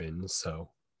him leaving. So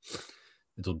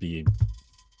it'll be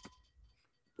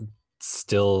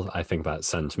still, I think that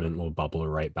sentiment will bubble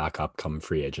right back up come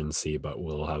free agency, but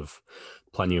we'll have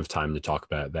plenty of time to talk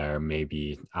about it there,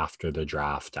 maybe after the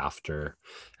draft, after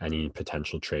any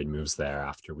potential trade moves there,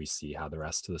 after we see how the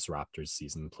rest of this Raptors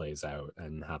season plays out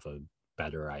and have a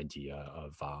better idea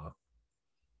of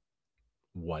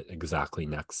what exactly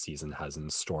next season has in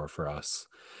store for us.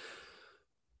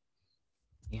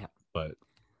 Yeah. But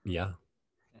yeah.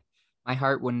 My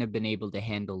heart wouldn't have been able to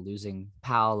handle losing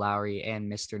Powell, Lowry,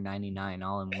 and Mr. 99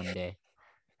 all in one day.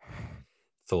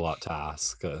 It's a lot to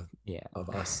ask of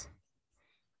us.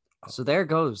 So there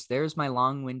goes. There's my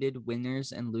long-winded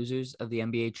winners and losers of the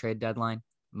NBA trade deadline.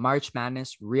 March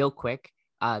Madness, real quick.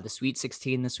 The Sweet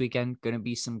 16 this weekend, going to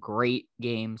be some great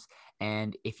games.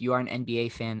 And if you are an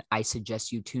NBA fan, I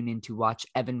suggest you tune in to watch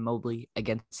Evan Mobley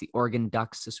against the Oregon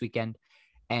Ducks this weekend.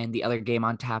 And the other game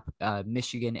on tap,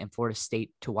 Michigan and Florida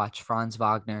State, to watch Franz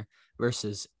Wagner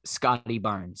versus Scotty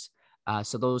Barnes.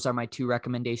 So those are my two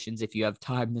recommendations. If you have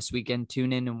time this weekend,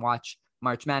 tune in and watch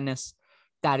March Madness.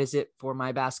 That is it for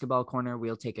my basketball corner.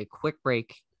 We'll take a quick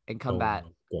break and come back.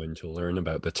 Going to learn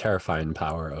about the terrifying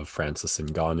power of Francis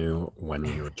Ngannou when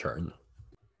we return.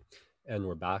 And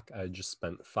we're back. I just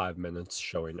spent 5 minutes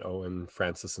showing Owen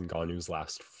Francis Ngannou's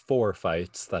last 4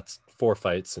 fights. That's 4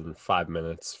 fights in 5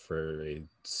 minutes for a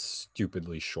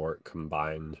stupidly short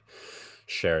combined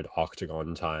shared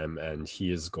octagon time, and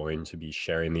he is going to be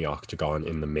sharing the octagon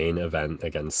in the main event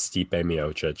against Stipe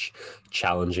Miocic,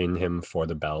 challenging him for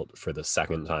the belt for the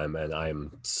second time. And I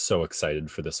am so excited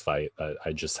for this fight that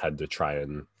I just had to try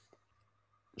and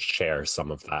share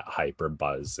some of that hype or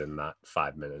buzz in that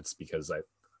 5 minutes, because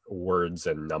words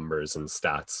and numbers and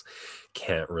stats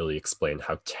can't really explain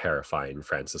how terrifying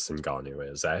Francis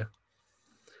Ngannou is, eh?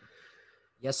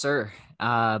 Yes, sir.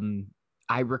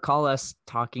 I recall us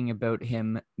talking about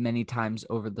him many times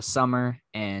over the summer,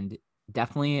 and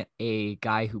definitely a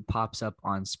guy who pops up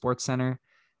on SportsCenter,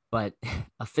 but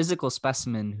a physical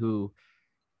specimen who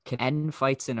can end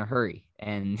fights in a hurry,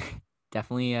 and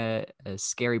definitely a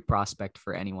scary prospect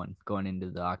for anyone going into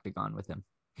the octagon with him.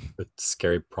 A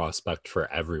scary prospect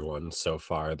for everyone so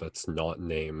far that's not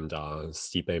named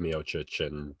Stipe Miocic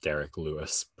and Derek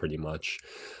Lewis, pretty much.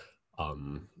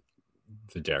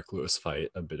 The Derek Lewis fight,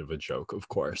 a bit of a joke, of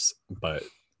course, but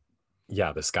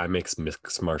yeah, this guy makes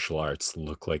mixed martial arts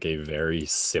look like a very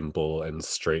simple and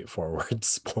straightforward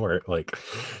sport. Like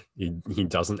he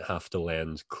doesn't have to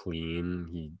land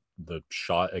clean. The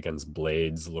shot against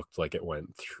Blades looked like it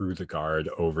went through the guard,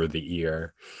 over the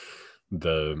ear.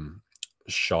 The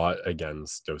shot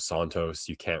against Dos Santos,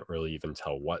 you can't really even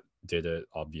tell what did it.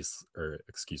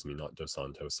 Not Dos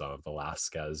Santos,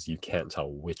 Velasquez, you can't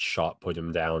tell which shot put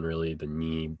him down, really. The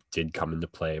knee did come into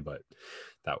play, but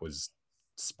that was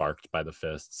sparked by the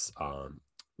fists.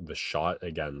 The shot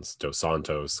against Dos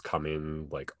Santos coming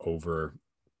like over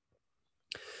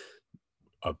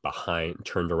a behind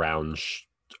turned around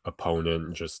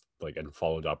opponent, just and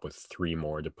followed up with 3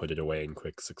 more to put it away in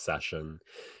quick succession.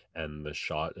 And the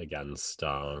shot against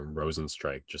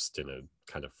Rosenstrike, just in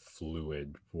a kind of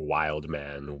fluid, wild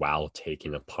man while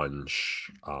taking a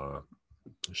punch,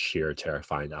 sheer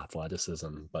terrifying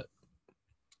athleticism. But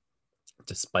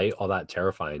despite all that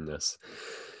terrifyingness,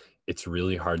 it's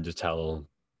really hard to tell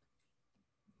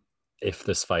if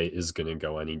this fight is going to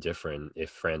go any different,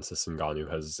 if Francis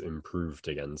Ngannou has improved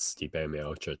against Stipe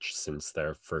Miocic since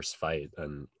their first fight.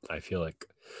 And I feel like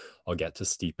I'll get to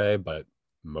Stipe, but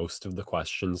most of the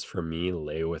questions for me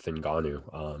lay with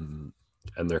Ngannou,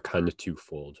 and they're kind of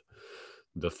twofold.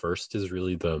 The first is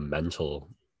really the mental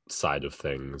side of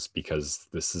things, because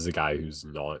this is a guy who's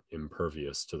not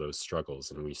impervious to those struggles,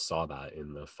 and we saw that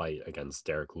in the fight against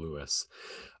Derek Lewis.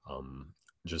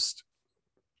 Just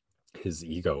his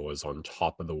ego was on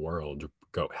top of the world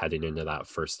heading into that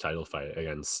first title fight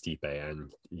against Stipe,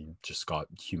 and he just got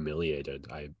humiliated.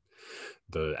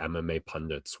 The MMA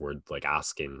pundits were like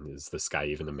asking, is this guy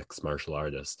even a mixed martial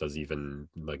artist? Does he even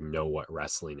like know what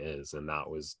wrestling is? And that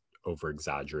was over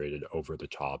exaggerated, over the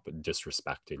top,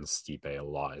 disrespecting Stipe a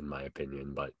lot, in my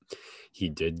opinion. But he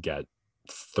did get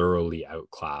thoroughly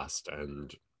outclassed,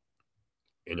 and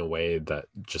in a way that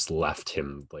just left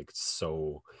him like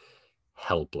so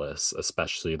helpless,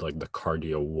 especially like the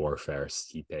cardio warfare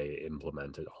Stipe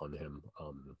implemented on him.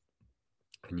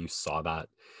 And you saw that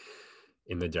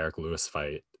in the Derek Lewis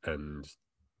fight, and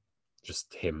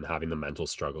just him having the mental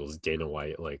struggles, Dana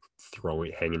White like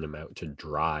hanging him out to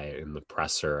dry in the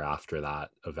presser after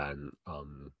that event.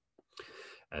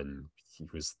 And he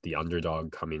was the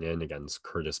underdog coming in against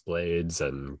Curtis Blades,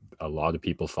 and a lot of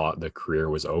people thought the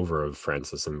career was over of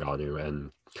Francis Ngannou,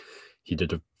 and he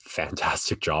did a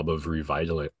fantastic job of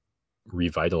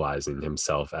revitalizing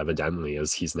himself, evidently,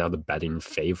 as he's now the betting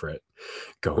favorite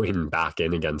going back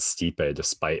in against Stipe,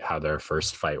 despite how their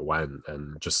first fight went,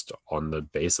 and just on the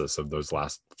basis of those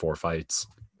last 4 fights.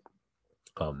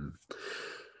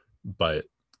 But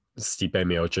Stipe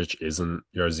Miocic isn't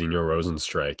Jairzinho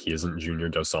Rosenstrike. He isn't Junior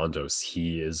Dos Santos.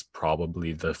 He is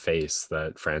probably the face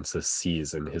that Francis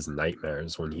sees in his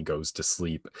nightmares when he goes to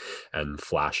sleep and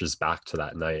flashes back to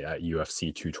that night at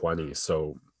UFC 220.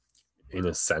 So in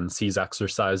a sense, he's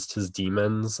exercised his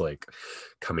demons, like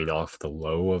coming off the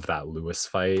low of that Lewis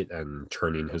fight and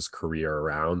turning his career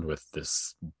around with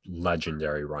this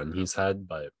legendary run he's had.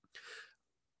 But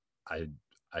I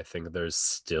think there's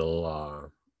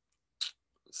still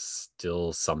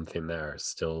something there,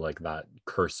 still like that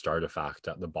cursed artifact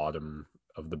at the bottom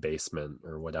of the basement,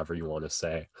 or whatever you want to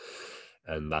say.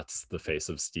 And that's the face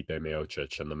of Stipe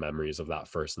Miocic and the memories of that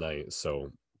first night.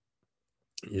 So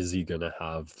is he going to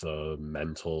have the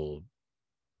mental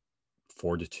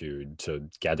fortitude to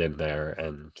get in there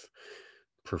and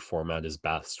perform at his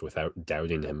best without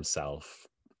doubting himself?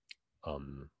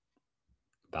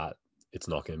 That it's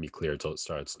not going to be clear till it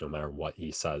starts, no matter what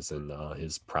he says in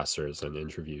his pressers and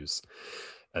interviews.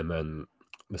 And then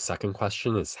the second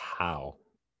question is how.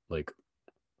 Like,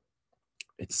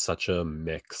 it's such a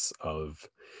mix of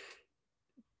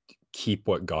keep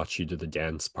what got you to the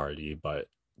dance party, but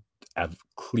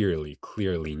clearly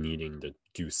needing to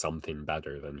do something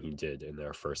better than he did in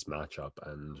their first matchup.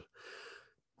 And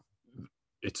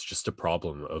it's just a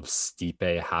problem of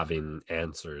Stipe having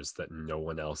answers that no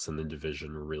one else in the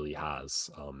division really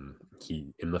has.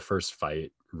 He, in the first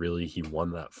fight, really, he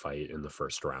won that fight in the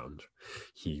first round.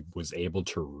 He was able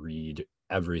to read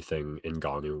everything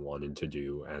Ngannou wanted to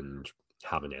do and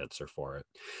have an answer for it.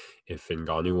 If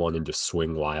Ngannou wanted to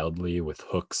swing wildly with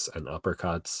hooks and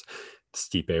uppercuts,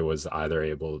 Stipe was either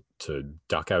able to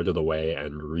duck out of the way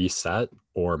and reset,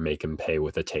 or make him pay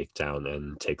with a takedown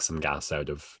and take some gas out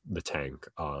of the tank.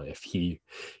 If he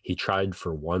tried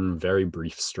for one very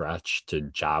brief stretch to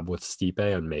jab with Stipe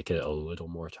and make it a little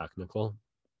more technical,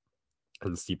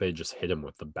 and Stipe just hit him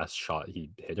with the best shot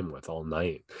he hit him with all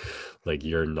night. Like,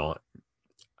 you're not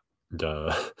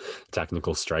the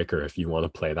technical striker. If you want to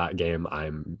play that game,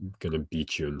 I'm gonna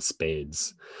beat you in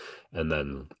spades. And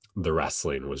then the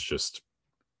wrestling was just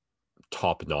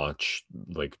top notch,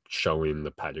 like showing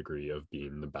the pedigree of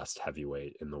being the best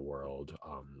heavyweight in the world.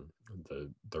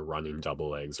 The running double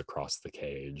legs across the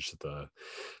cage, the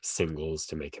singles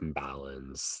to make him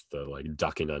balance, the like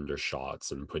ducking under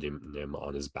shots and putting him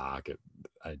on his back.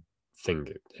 I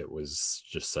think it was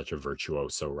just such a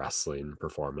virtuoso wrestling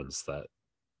performance that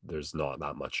there's not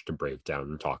that much to break down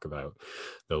and talk about.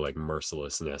 The like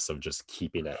mercilessness of just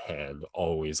keeping a hand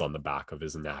always on the back of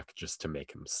his neck just to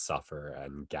make him suffer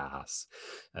and gas,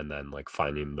 and then like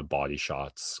finding the body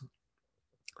shots,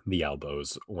 the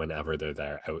elbows, whenever they're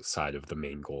there, outside of the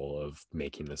main goal of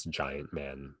making this giant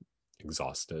man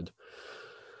exhausted.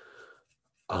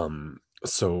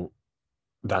 So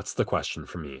that's the question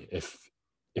for me. If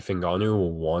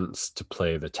Ngannou wants to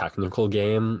play the technical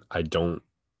game, I don't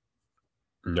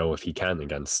know if he can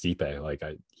against Stipe. Like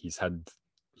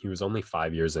he was only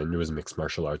 5 years into his mixed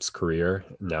martial arts career.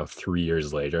 Now 3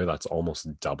 years later, that's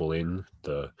almost doubling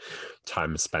the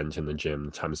time spent in the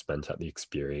gym, time spent at the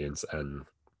experience. And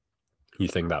you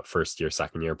think that first year,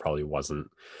 second year probably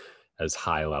wasn't as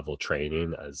high level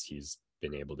training as he's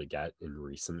been able to get in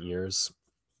recent years.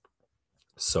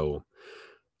 So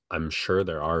I'm sure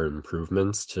there are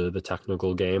improvements to the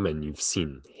technical game, and you've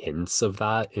seen hints of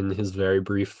that in his very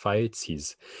brief fights.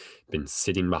 He's been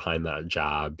sitting behind that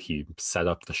jab. He set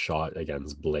up the shot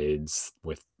against Blades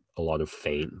with a lot of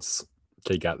feints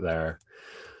to get there.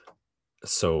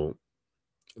 So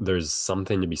there's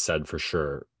something to be said for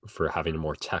sure for having a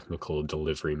more technical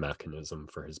delivery mechanism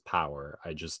for his power.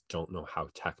 I just don't know how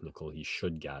technical he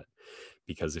should get,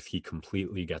 because if he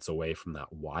completely gets away from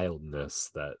that wildness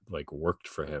that like worked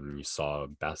for him, you saw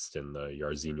best in the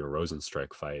Jairzinho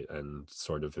Rosenstrike fight and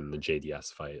sort of in the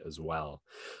JDS fight as well,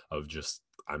 of just,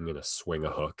 I'm going to swing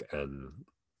a hook and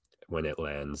when it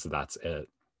lands, that's it.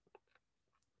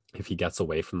 If he gets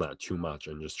away from that too much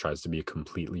and just tries to be a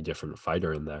completely different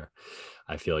fighter in there,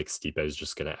 I feel like Stipe is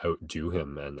just going to outdo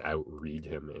him and outread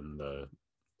him in the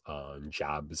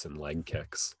jabs and leg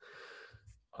kicks.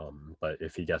 But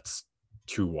if he gets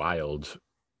too wild,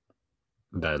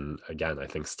 then again, I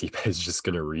think Stipe is just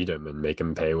going to read him and make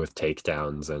him pay with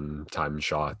takedowns and timed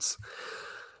shots.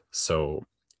 So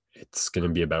it's going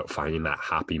to be about finding that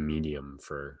happy medium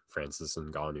for Francis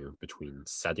Ngannou between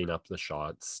setting up the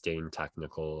shots, staying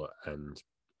technical and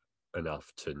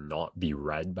enough to not be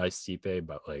read by Stipe,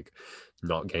 but like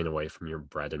not getting away from your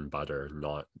bread and butter,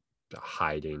 not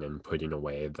hiding and putting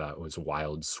away those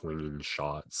wild swinging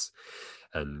shots.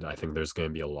 And I think there's going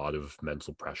to be a lot of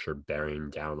mental pressure bearing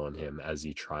down on him as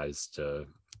he tries to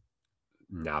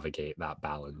navigate that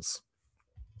balance.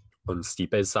 On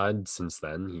Stipe's side, since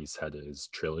then, he's had his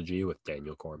trilogy with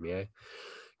Daniel Cormier,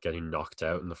 getting knocked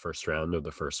out in the first round of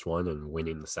the first one and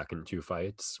winning the second two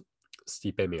fights.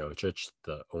 Stipe Miocic,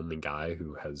 the only guy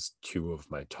who has two of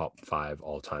my top 5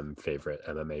 all-time favorite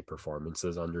MMA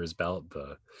performances under his belt,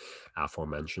 the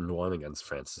aforementioned one against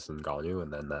Francis Ngannou,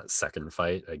 and then that second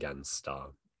fight against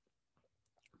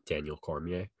Daniel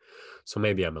Cormier. So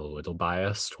maybe I'm a little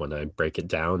biased when I break it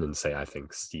down and say I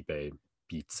think Stipe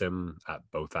beats him at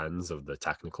both ends of the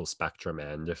technical spectrum,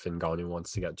 and if Ngannou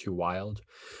wants to get too wild.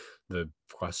 The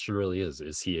question really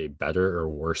is he a better or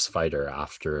worse fighter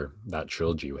after that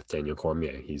trilogy with Daniel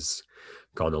Cormier? He's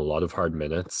gone a lot of hard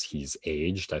minutes. He's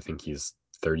aged. I think he's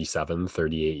 37,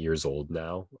 38 years old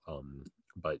now,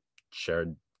 but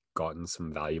gotten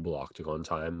some valuable octagon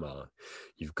time.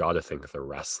 You've got to think the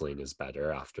wrestling is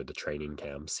better after the training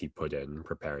camps he put in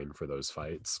preparing for those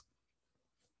fights.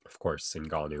 Of course,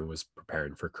 Ngannou was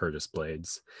preparing for Curtis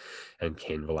Blades and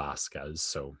Cain Velasquez,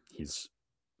 so he's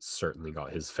certainly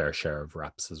got his fair share of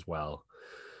reps as well.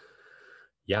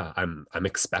 Yeah, I'm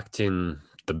expecting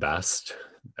the best,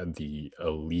 the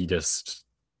elitist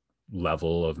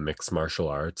level of mixed martial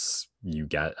arts you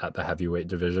get at the heavyweight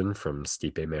division from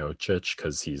Stipe Miocic,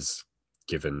 because he's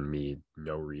given me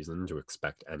no reason to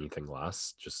expect anything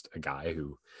less. Just a guy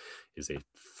who is a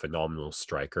phenomenal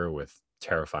striker with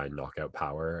terrifying knockout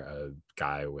power, a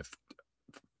guy with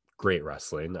great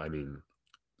wrestling. I mean,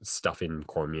 stuffing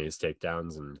Cormier's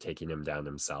takedowns and taking him down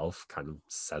himself kind of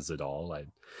says it all.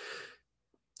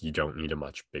 You don't need a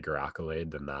much bigger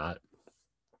accolade than that.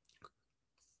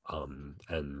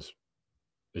 And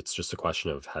it's just a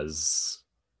question of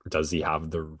does he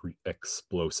have the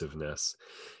explosiveness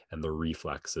and the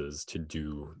reflexes to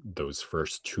do those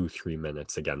first 2-3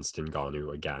 minutes against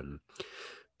Ngannou again,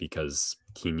 because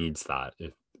he needs that.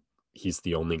 If he's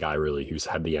the only guy really who's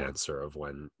had the answer of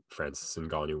when Francis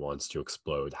Ngannou wants to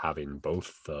explode, having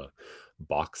both the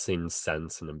boxing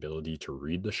sense and ability to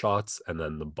read the shots and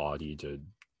then the body to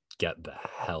get the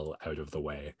hell out of the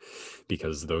way,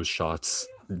 because those shots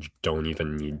don't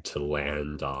even need to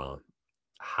land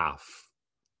half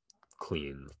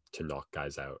clean to knock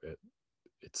guys out.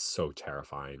 It's so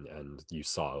terrifying. And you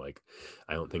saw, like,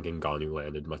 I don't think Ngannou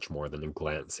landed much more than a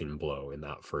glancing blow in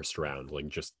that first round, like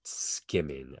just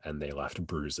skimming, and they left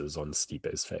bruises on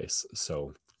Stipe's face.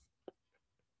 So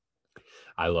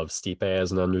I love Stipe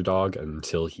as an underdog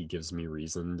until he gives me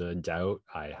reason to doubt.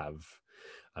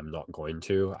 I'm not going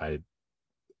to.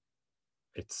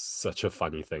 It's such a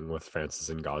funny thing with Francis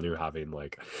Ngannou having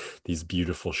like these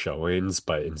beautiful showings,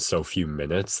 but in so few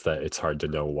minutes that it's hard to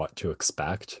know what to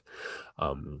expect.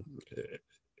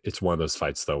 It's one of those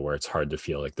fights though where it's hard to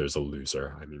feel like there's a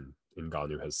loser. I mean,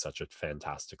 Ngannou has such a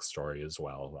fantastic story as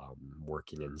well,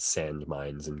 working in sand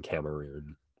mines in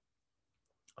Cameroon,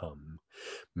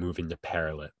 moving to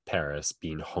Paris,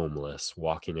 being homeless,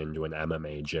 walking into an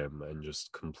MMA gym, and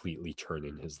just completely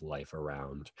turning his life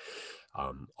around,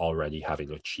 already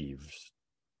having achieved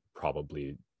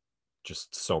probably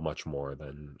just so much more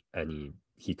than any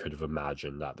he could have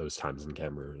imagined at those times in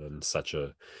Cameroon, and such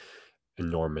a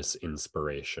enormous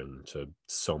inspiration to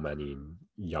so many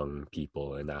young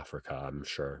people in Africa, I'm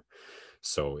sure.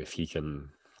 So if he can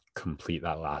complete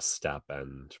that last step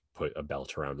and put a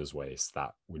belt around his waist,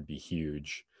 that would be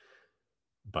huge.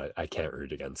 But I can't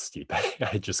root against Stipe.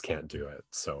 I just can't do it.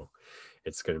 So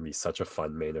it's going to be such a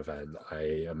fun main event.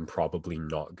 I am probably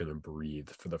not going to breathe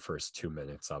for the first 2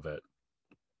 minutes of it.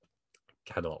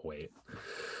 Cannot wait.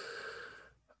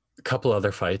 A couple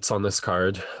other fights on this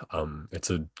card. It's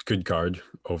a good card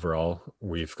overall.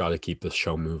 We've got to keep the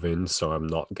show moving, so I'm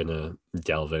not gonna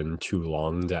delve in too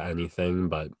long to anything.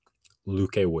 But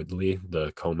Luque Woodley,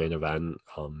 the co-main event,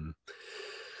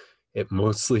 it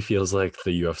mostly feels like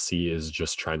the UFC is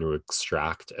just trying to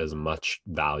extract as much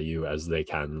value as they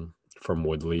can from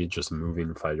Woodley, just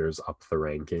moving fighters up the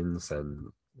rankings,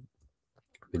 and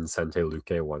Vicente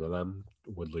Luque, one of them.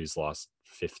 Woodley's lost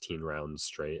 15 rounds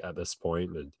straight at this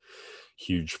point. A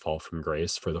huge fall from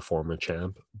grace for the former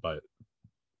champ, but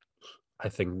I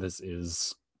think this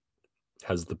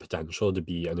has the potential to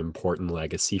be an important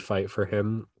legacy fight for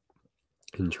him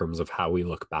in terms of how we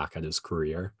look back at his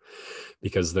career,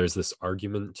 because there's this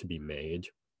argument to be made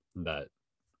that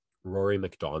Rory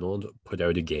MacDonald put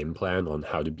out a game plan on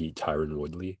how to beat Tyron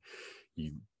Woodley.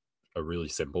 A really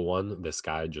simple one. This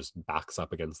guy just backs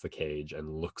up against the cage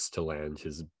and looks to land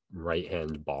his right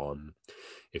hand bomb.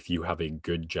 If you have a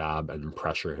good jab and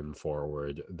pressure him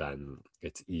forward, then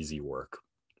it's easy work.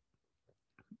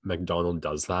 MacDonald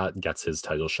does that, gets his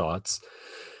title shots,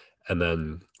 and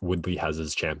then Woodley has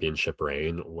his championship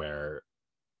reign where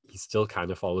he still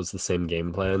kind of follows the same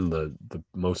game plan. The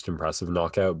most impressive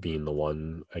knockout being the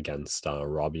one against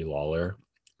Robbie Lawler,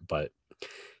 but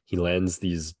he lands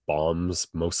these bombs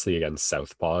mostly against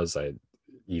southpaws.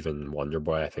 Even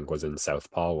Wonderboy, I think, was in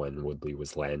southpaw when Woodley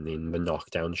was landing the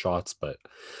knockdown shots. But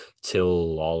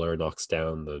till Lawler knocks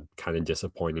down the kind of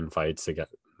disappointing fights to get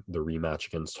the rematch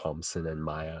against Thompson and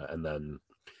Maia, and then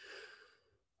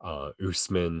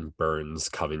Usman, Burns,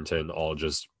 Covington, all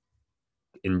just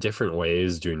in different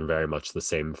ways doing very much the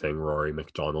same thing Rory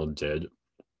MacDonald did,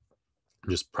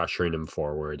 just pressuring him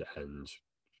forward and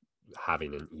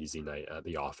having an easy night at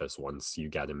the office once you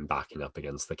get him backing up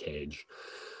against the cage.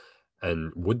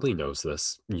 And Woodley knows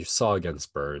this. You saw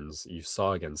against Burns, you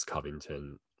saw against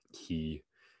Covington, he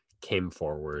came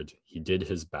forward, he did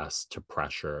his best to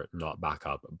pressure, not back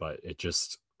up, but it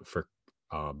just, for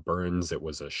Burns, it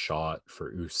was a shot.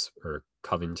 For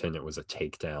Covington, it was a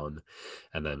takedown.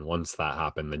 And then once that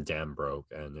happened, the dam broke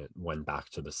and it went back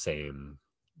to the same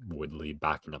Woodley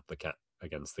backing up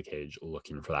against the cage,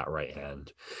 looking for that right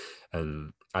hand.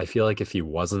 And I feel like if he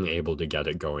wasn't able to get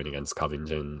it going against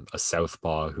Covington, a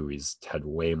southpaw who he's had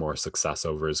way more success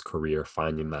over his career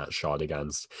finding that shot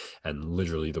against, and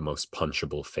literally the most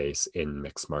punchable face in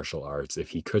mixed martial arts, if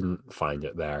he couldn't find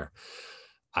it there,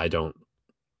 I don't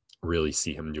really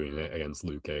see him doing it against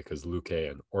Luque, because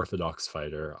Luque, an orthodox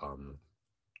fighter,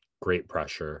 great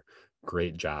pressure,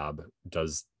 great jab,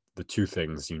 does the two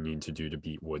things you need to do to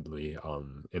beat Woodley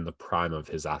in the prime of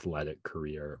his athletic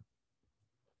career.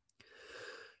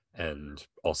 And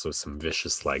also some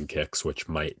vicious leg kicks, which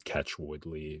might catch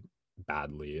Woodley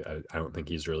badly. I don't think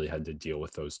he's really had to deal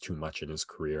with those too much in his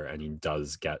career, and he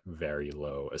does get very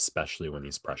low, especially when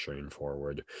he's pressuring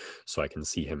forward. So I can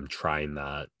see him trying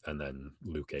that, and then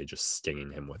Luque just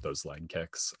stinging him with those leg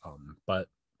kicks. But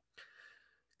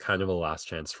kind of a last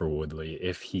chance for Woodley.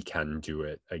 If he can do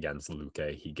it against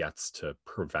Luque, he gets to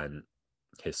prevent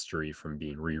history from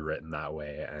being rewritten that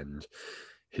way, and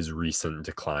his recent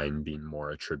decline being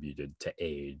more attributed to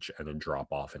age and a drop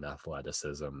off in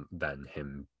athleticism than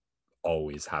him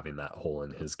always having that hole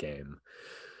in his game.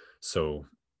 So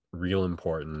real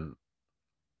important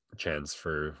chance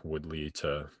for Woodley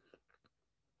to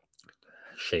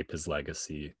shape his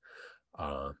legacy.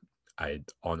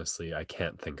 I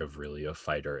can't think of really a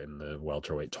fighter in the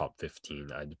welterweight top 15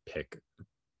 I'd pick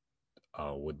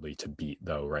Woodley to beat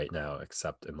though right now,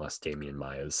 except unless Damian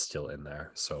Maia is still in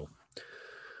there. So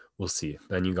we'll see.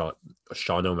 Then you got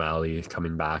Sean O'Malley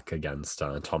coming back against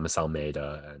Thomas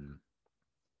Almeida, and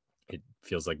it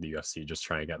feels like the UFC just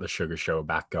trying to get the Sugar Show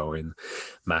back going,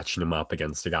 matching him up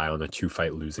against a guy on a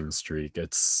 2-fight losing streak.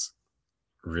 It's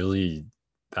really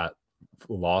that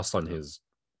loss on his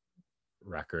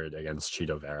record against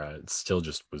Chito Vera. It still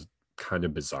just was kind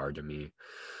of bizarre to me.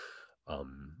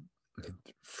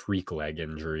 Freak leg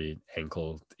injury,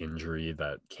 ankle injury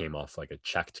that came off like a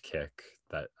checked kick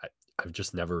that I've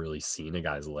just never really seen a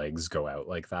guy's legs go out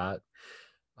like that.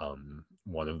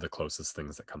 One of the closest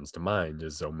things that comes to mind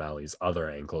is O'Malley's other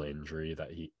ankle injury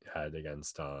that he had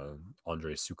against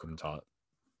Andre Sukumtat.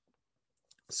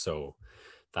 So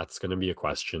that's going to be a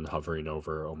question hovering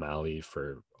over O'Malley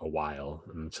for a while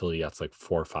until he gets like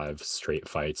 4 or 5 straight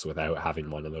fights without having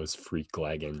one of those freak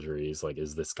leg injuries. Like,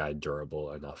 is this guy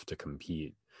durable enough to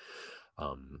compete?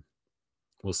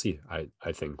 We'll see.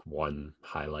 I think one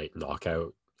highlight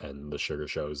knockout and the Sugar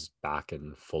Show's back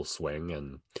in full swing,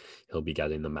 and he'll be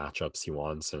getting the matchups he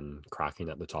wants and cracking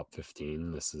at the top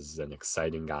 15. This is an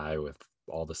exciting guy with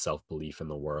all the self-belief in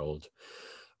the world,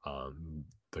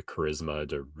 the charisma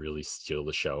to really steal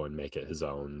the show and make it his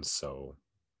own. So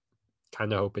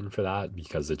kind of hoping for that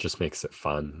because it just makes it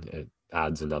fun. It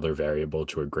adds another variable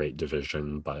to a great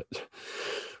division, but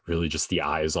really just the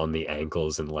eyes on the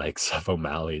ankles and legs of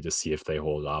O'Malley to see if they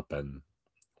hold up and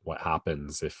what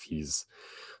happens if he's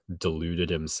deluded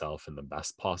himself in the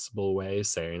best possible way,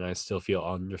 saying I still feel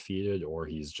undefeated, or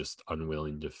he's just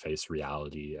unwilling to face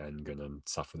reality and gonna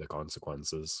suffer the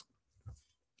consequences.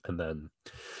 And then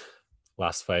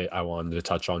last fight I wanted to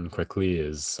touch on quickly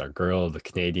is our girl, the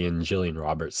Canadian Jillian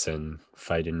Robertson,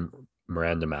 fighting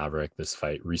Miranda Maverick. This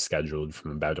fight rescheduled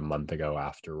from about a month ago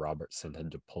after Robertson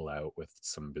had to pull out with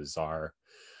some bizarre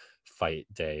fight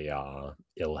day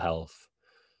ill health.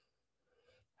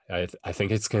 I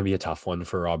think it's going to be a tough one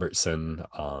for Robertson.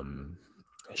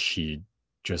 She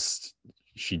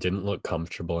didn't look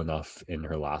comfortable enough in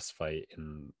her last fight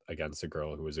against a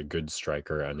girl who was a good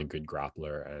striker and a good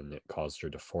grappler, and it caused her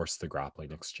to force the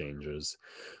grappling exchanges,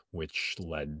 which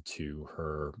led to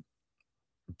her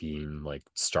being like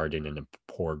starting in a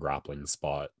poor grappling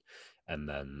spot and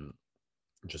then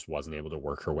just wasn't able to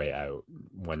work her way out.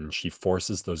 When she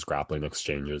forces those grappling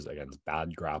exchanges against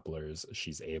bad grapplers,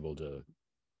 she's able to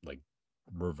like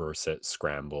reverse it,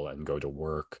 scramble, and go to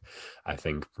work. I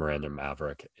think Miranda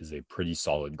Maverick is a pretty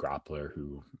solid grappler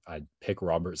who I'd pick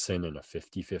Robertson in a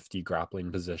 50-50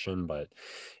 grappling position, but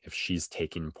if she's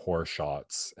taking poor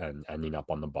shots and ending up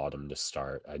on the bottom to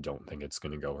start, I don't think it's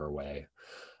going to go her way.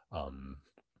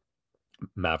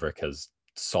 Maverick has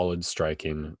solid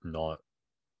striking, not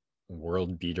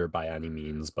world beater by any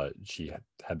means, but she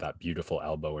had that beautiful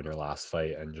elbow in her last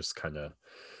fight and just kind of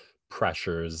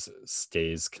pressures,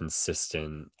 stays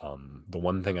consistent. The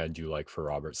one thing I do like for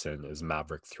Robertson is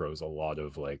Maverick throws a lot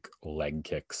of like leg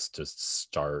kicks to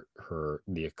start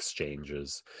the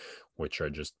exchanges, which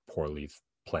are just poorly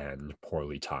planned,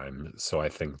 poorly timed. So I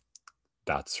think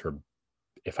that's her.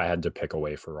 If I had to pick a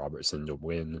way for Robertson to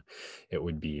win, it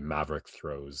would be Maverick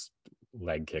throws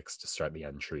leg kicks to start the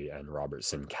entry and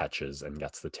Robertson catches and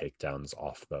gets the takedowns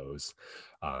off those,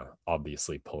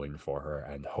 obviously pulling for her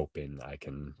and hoping I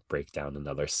can break down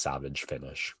another savage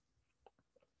finish.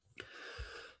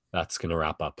 That's going to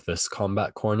wrap up this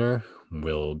Combat Corner.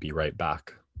 We'll be right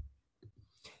back.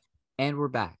 And we're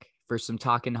back for some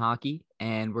talking hockey,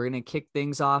 and we're going to kick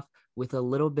things off with a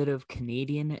little bit of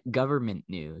Canadian government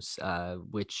news,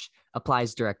 which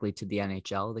applies directly to the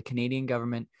NHL. The Canadian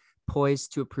government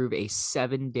poised to approve a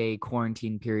 7-day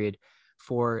quarantine period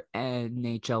for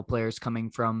NHL players coming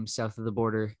from south of the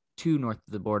border to north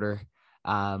of the border.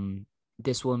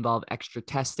 This will involve extra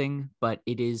testing, but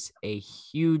it is a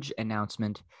huge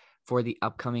announcement for the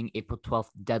upcoming April 12th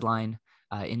deadline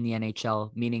in the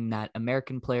NHL, meaning that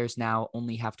American players now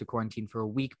only have to quarantine for a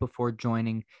week before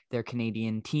joining their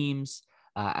Canadian teams,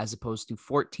 as opposed to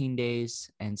 14 days.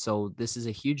 And so this is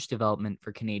a huge development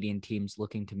for Canadian teams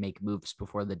looking to make moves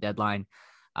before the deadline.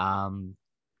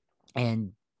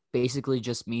 And basically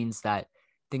just means that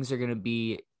things are going to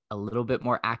be a little bit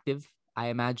more active, I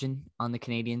imagine, on the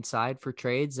Canadian side for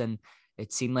trades. And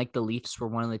it seemed like the Leafs were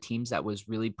one of the teams that was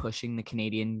really pushing the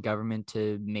Canadian government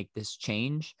to make this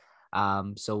change.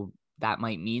 So that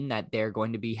might mean that they're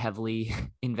going to be heavily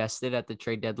invested at the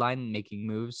trade deadline, making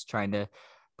moves, trying to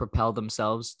propel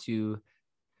themselves to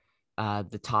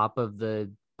the top of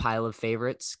the pile of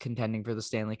favorites contending for the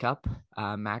Stanley Cup.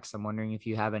 Max, I'm wondering if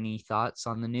you have any thoughts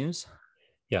on the news.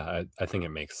 Yeah, I think it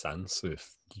makes sense. If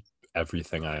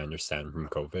everything I understand from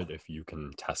COVID, if you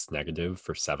can test negative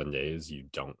for 7 days, you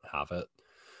don't have it.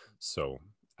 So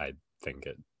I think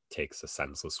it takes a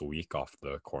senseless week off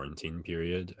the quarantine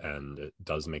period, and it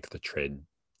does make the trade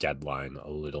deadline a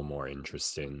little more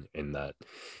interesting in that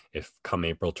if come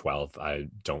April 12th, I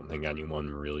don't think anyone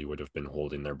really would have been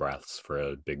holding their breaths for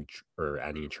a big or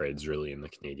any trades really in the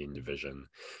Canadian division,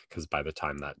 because by the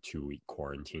time that 2-week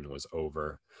quarantine was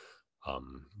over,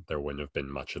 there wouldn't have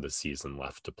been much of the season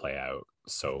left to play out.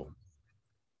 So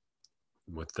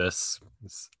with this,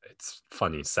 it's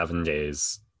funny. 7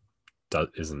 days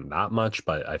isn't that much,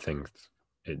 but I think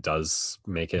it does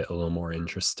make it a little more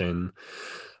interesting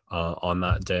on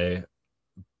that day.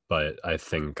 But I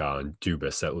think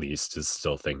Dubas at least is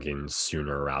still thinking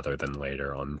sooner rather than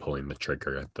later on pulling the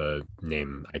trigger. The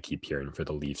name I keep hearing for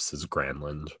the Leafs is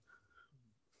Granlund,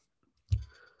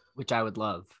 which I would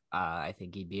love. I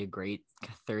think he'd be a great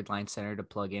third line center to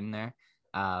plug in there.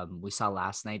 We saw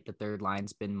last night the third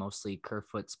line's been mostly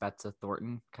Kerfoot, Spezza,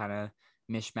 Thornton, kind of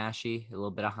mishmashy, a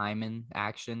little bit of Hyman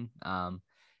action.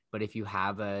 But if you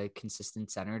have a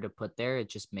consistent center to put there, it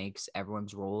just makes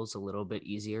everyone's roles a little bit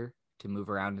easier to move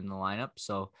around in the lineup.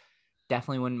 So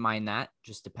definitely wouldn't mind that.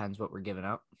 Just depends what we're giving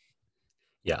up.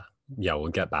 Yeah, we'll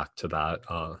get back to that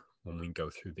when we go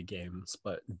through the games.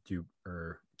 But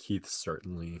Keith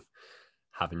certainly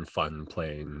having fun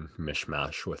playing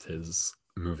mishmash with his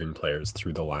moving players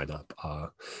through the lineup.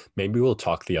 Maybe we'll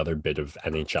talk the other bit of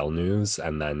NHL news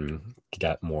and then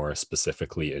get more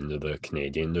specifically into the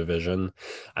Canadian division.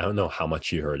 I don't know how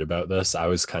much you heard about this. I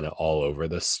was kind of all over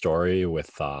this story with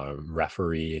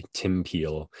referee Tim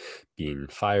Peel being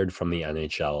fired from the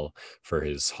NHL for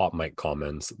his hot mic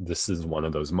comments. This is one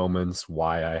of those moments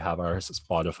why I have our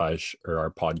Spotify or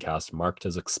our podcast marked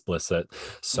as explicit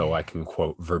so I can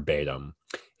quote verbatim.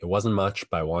 It wasn't much,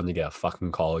 but I wanted to get a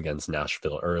fucking call against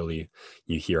Nashville early.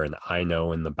 You hear an I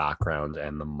know in the background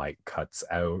and the mic cuts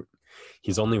out.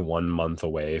 He's only 1 month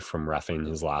away from reffing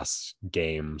his last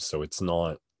game, so it's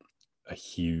not a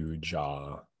huge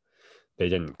they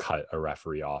didn't cut a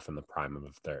referee off in the prime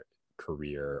of their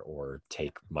career or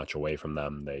take much away from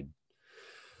them.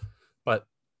 But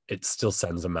it still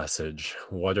sends a message.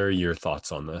 What are your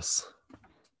thoughts on this?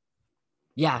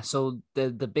 Yeah, so the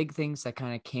big things that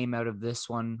kind of came out of this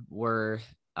one were,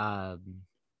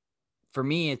 for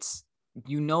me, it's,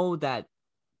 that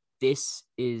this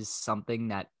is something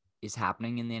that is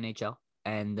happening in the NHL,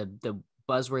 and the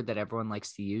buzzword that everyone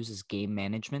likes to use is game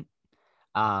management.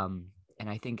 And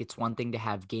I think it's one thing to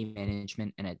have game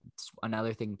management, and it's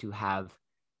another thing to have,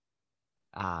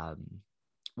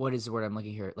 what is the word I'm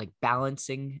looking here? Like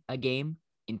balancing a game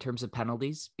in terms of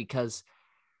penalties, because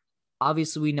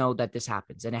obviously we know that this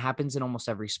happens, and it happens in almost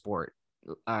every sport,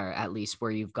 or at least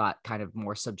where you've got kind of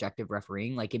more subjective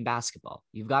refereeing. Like in basketball,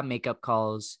 you've got makeup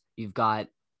calls, you've got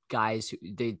guys who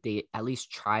they at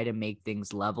least try to make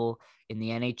things level. In the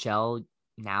NHL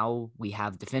now, we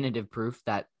have definitive proof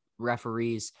that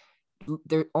referees,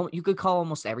 you could call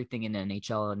almost everything in the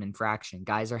NHL an infraction.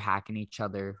 Guys are hacking each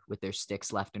other with their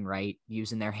sticks left and right,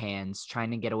 using their hands, trying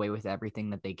to get away with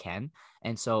everything that they can.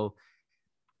 And so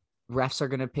refs are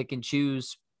going to pick and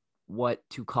choose what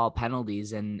to call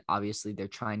penalties, and obviously they're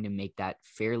trying to make that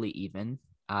fairly even.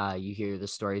 You hear the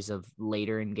stories of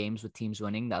later in games with teams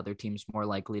winning, the other team's more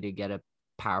likely to get a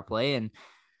power play, and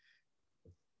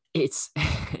it's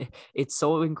it's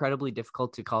so incredibly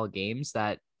difficult to call games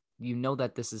that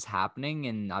that this is happening,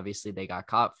 and obviously they got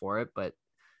caught for it, but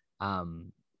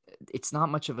it's not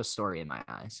much of a story in my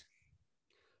eyes.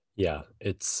 Yeah,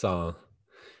 it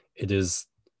is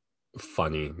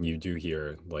funny. You do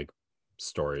hear like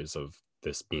stories of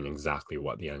this being exactly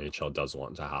what the NHL does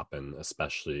want to happen,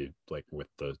 especially like with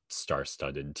the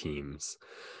star-studded teams.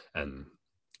 And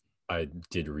I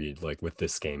did read like with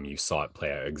this game, you saw it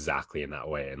play out exactly in that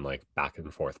way, and like back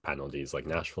and forth penalties, like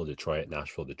Nashville, Detroit,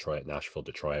 Nashville, Detroit, Nashville,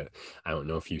 Detroit. I don't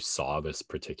know if you saw this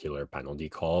particular penalty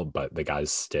call, but the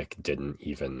guy's stick didn't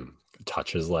even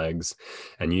touch his legs.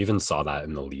 And you even saw that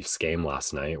in the Leafs game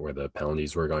last night where the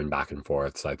penalties were going back and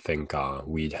forth. So I think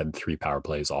Weed had 3 power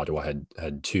plays, Ottawa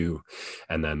had 2,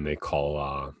 and then they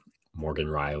call Morgan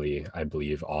Riley, I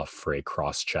believe, off for a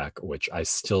cross check, which I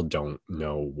still don't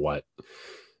know what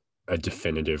a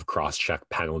definitive cross-check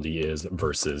penalty is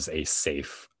versus a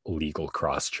safe legal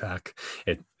cross-check.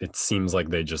 It seems like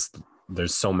there's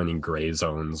so many gray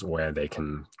zones where they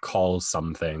can call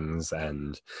some things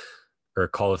or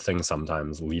call a thing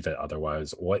sometimes, leave it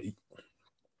otherwise. What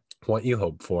you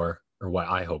hope for, or what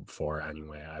I hope for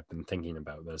anyway, I've been thinking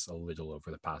about this a little over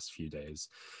the past few days,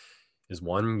 is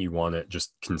one, you want it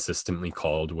just consistently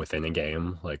called within a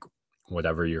game, like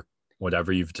whatever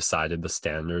you've decided the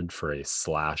standard for a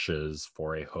slash is,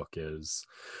 for a hook is,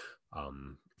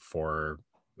 for,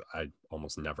 I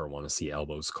almost never want to see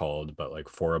elbows called, but like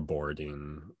for a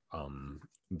boarding,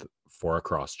 for a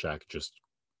cross check, just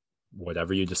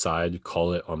whatever you decide,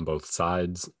 call it on both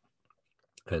sides.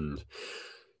 And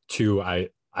 2, I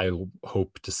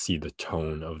hope to see the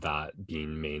tone of that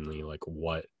being mainly like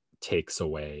what takes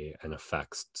away and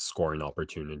affects scoring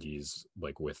opportunities,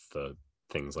 like with the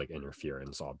things like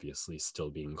interference obviously still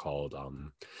being called.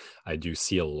 I do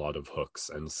see a lot of hooks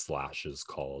and slashes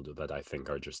called that I think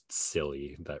are just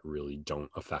silly, that really don't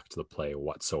affect the play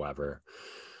whatsoever.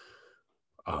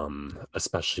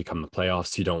 Especially come the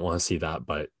playoffs, you don't want to see that.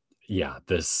 But yeah,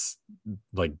 this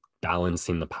like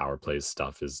balancing the power play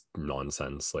stuff is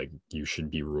nonsense. Like, you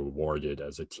should be rewarded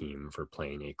as a team for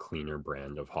playing a cleaner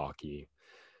brand of hockey.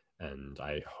 And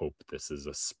I hope this is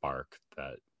a spark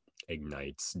that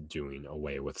ignites doing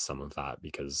away with some of that,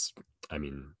 because I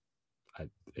mean,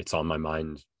 it's on my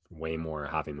mind way more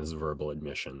having this verbal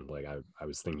admission. Like, I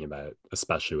was thinking about it,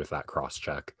 especially with that cross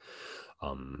check.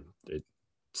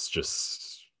 It's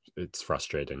just, it's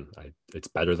frustrating. It's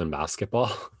better than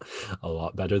basketball, a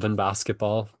lot better than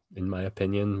basketball in my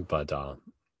opinion. But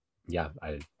yeah,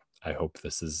 I hope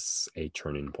this is a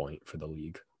turning point for the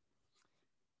league.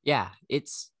 Yeah,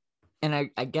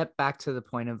 and I get back to the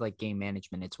point of like game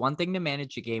management. It's one thing to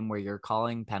manage a game where you're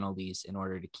calling penalties in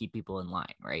order to keep people in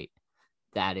line, right?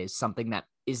 That is something that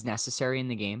is necessary in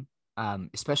the game,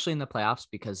 especially in the playoffs,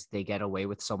 because they get away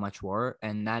with so much war.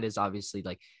 And that is obviously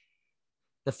like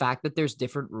the fact that there's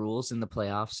different rules in the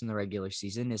playoffs and the regular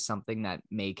season is something that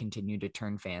may continue to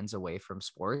turn fans away from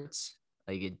sports.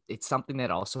 Like it's something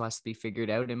that also has to be figured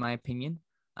out, in my opinion.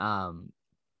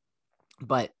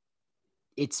 But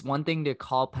it's one thing to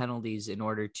call penalties in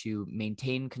order to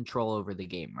maintain control over the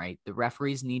game, right? The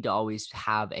referees need to always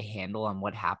have a handle on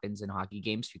what happens in hockey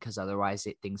games, because otherwise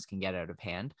things can get out of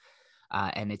hand.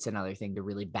 And it's another thing to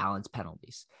really balance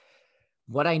penalties.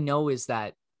 What I know is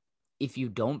that if you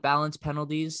don't balance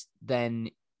penalties, then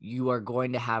you are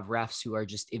going to have refs who are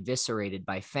just eviscerated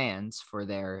by fans for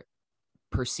their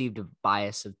perceived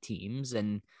bias of teams.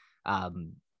 And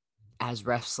as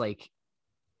refs, like,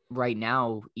 right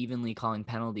now, evenly calling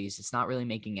penalties, it's not really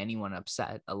making anyone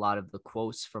upset. A lot of the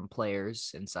quotes from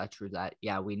players and such were that,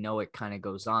 yeah, we know it kind of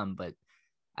goes on, but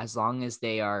as long as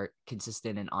they are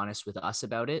consistent and honest with us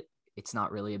about it, it's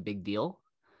not really a big deal.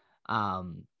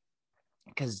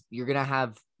 Because you're going to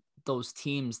have those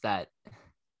teams that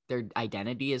their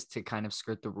identity is to kind of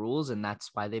skirt the rules, and that's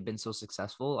why they've been so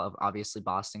successful. Obviously,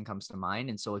 Boston comes to mind.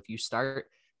 And so if you start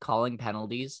calling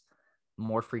penalties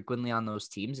more frequently on those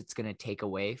teams, it's going to take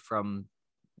away from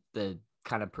the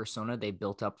kind of persona they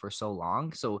built up for so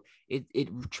long. So it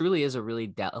truly is a really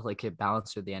delicate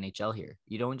balance with the NHL here.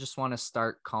 You don't just want to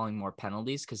start calling more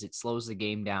penalties because it slows the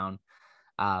game down.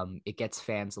 It gets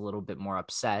fans a little bit more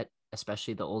upset,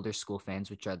 especially the older school fans,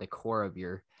 which are the core of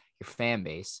your fan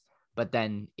base. But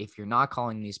then if you're not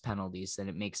calling these penalties, then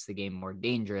it makes the game more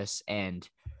dangerous. And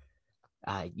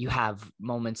you have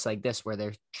moments like this where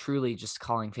they're truly just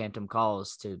calling phantom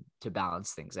calls to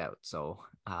balance things out. So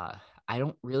I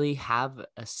don't really have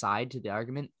a side to the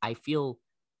argument. I feel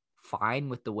fine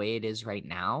with the way it is right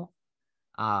now.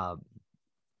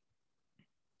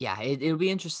 Yeah, it'll be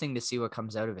interesting to see what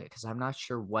comes out of it, because I'm not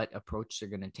sure what approach they're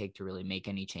going to take to really make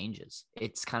any changes.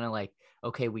 It's kind of like,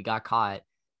 okay, we got caught.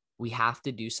 We have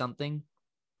to do something.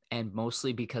 And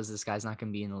mostly because this guy's not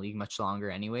going to be in the league much longer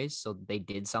anyways. So they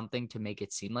did something to make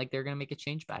it seem like they're going to make a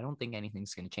change, but I don't think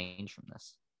anything's going to change from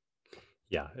this.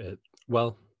 Yeah.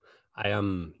 Well, I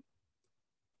am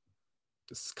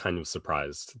kind of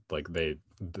surprised. Like, the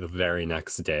very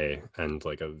next day, and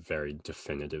like a very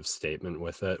definitive statement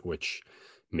with it, which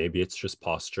maybe it's just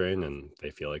posturing and they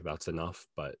feel like that's enough.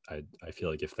 But I feel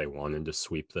like if they wanted to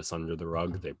sweep this under the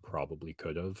rug, they probably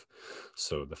could have.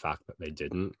 So the fact that they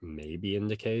didn't maybe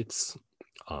indicates,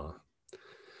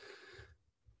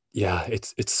 yeah,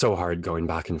 it's so hard going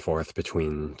back and forth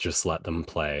between just let them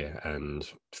play and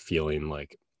feeling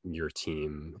like your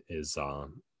team is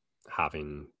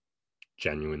having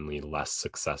genuinely less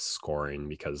success scoring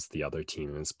because the other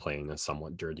team is playing a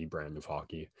somewhat dirty brand of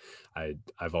hockey.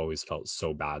 I've always felt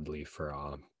so badly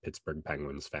for Pittsburgh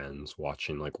Penguins fans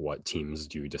watching like what teams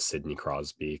do to Sidney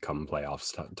Crosby come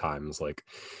playoffs times, like,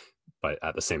 but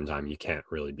at the same time you can't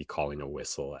really be calling a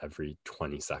whistle every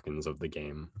 20 seconds of the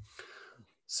game.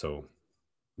 So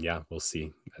yeah, we'll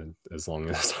see. And as long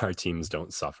as our teams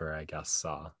don't suffer, I guess.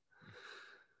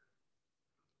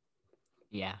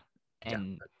 Yeah.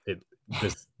 And yeah,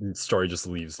 this story just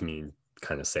leaves me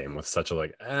kind of same with such a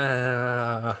like,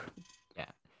 yeah,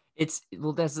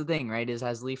 well, that's the thing, right? Is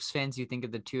as Leafs fans, you think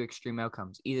of the two extreme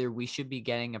outcomes. Either we should be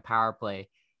getting a power play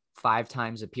 5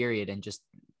 times a period and just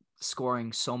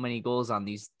scoring so many goals on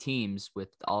these teams with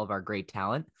all of our great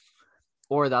talent,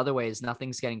 or the other way is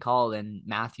nothing's getting called and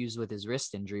Matthews with his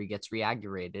wrist injury gets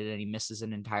re-aggravated and he misses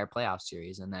an entire playoff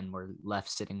series, and then we're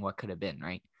left sitting what could have been,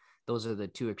 right? Those are the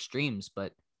two extremes,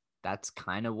 but that's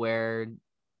kind of where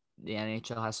the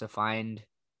NHL has to find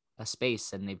a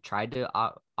space, and they've tried to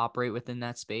operate within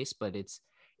that space, but it's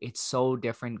so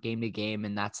different game to game.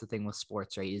 And that's the thing with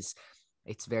sports, right? Is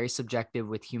it's very subjective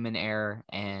with human error.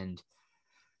 And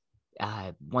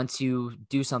once you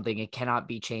do something, it cannot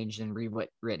be changed and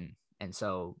rewritten. And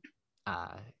so,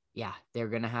 yeah, they're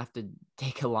going to have to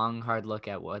take a long, hard look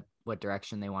at what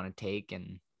direction they want to take.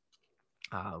 And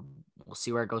we'll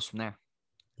see where it goes from there.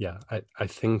 Yeah, I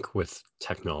think with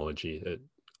technology,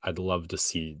 I'd love to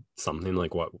see something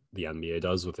like what the NBA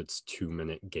does with its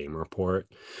 2-minute game report.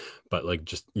 But like,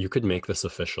 just you could make this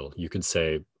official. You could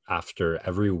say after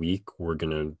every week, we're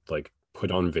gonna like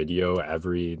put on video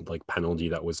every like penalty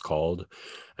that was called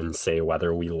and say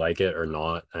whether we like it or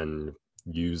not, and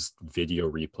use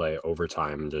video replay over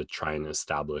time to try and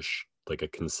establish like a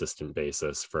consistent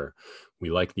basis for we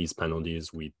like these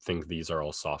penalties, we think these are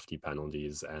all softy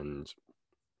penalties, and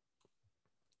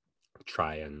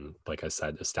try and, like I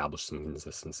said, establish some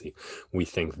consistency. We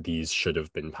think these should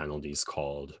have been penalties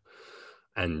called,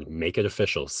 and make it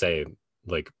official. Say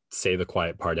the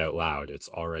quiet part out loud. It's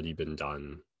already been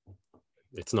done.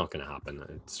 It's not going to happen.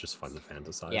 It's just fun to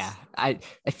fantasize. Yeah,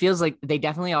 it feels like they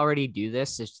definitely already do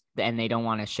this, and they don't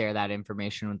want to share that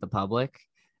information with the public.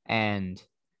 And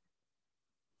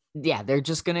yeah, they're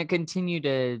just going to continue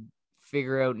to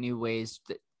figure out new ways.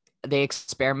 They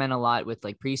experiment a lot with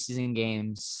like preseason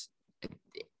games.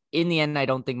 In the end, I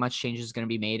don't think much change is going to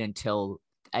be made until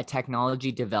a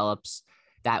technology develops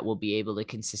that will be able to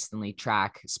consistently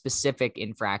track specific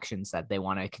infractions that they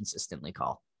want to consistently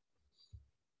call.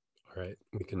 All right,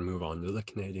 we can move on to the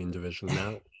Canadian division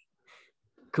now.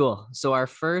 Cool. So our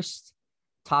first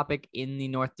topic in the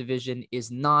North Division is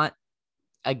not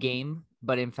a game,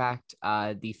 but in fact,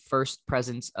 the first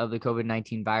presence of the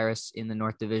COVID-19 virus in the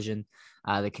North Division.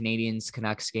 The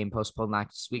Canadiens-Canucks game postponed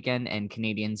last weekend, and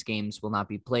Canadiens games will not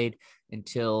be played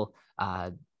until,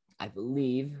 I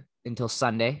believe, until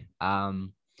Sunday.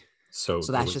 So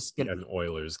that's just an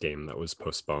Oilers game that was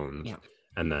postponed, yeah.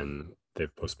 And then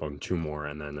they've postponed 2 more,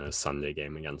 and then a Sunday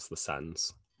game against the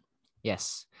Sens.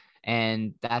 Yes,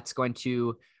 and that's going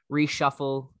to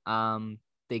reshuffle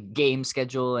the game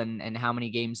schedule and how many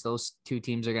games those two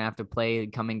teams are going to have to play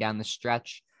coming down the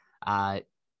stretch.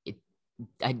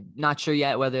 I'm not sure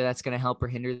yet whether that's going to help or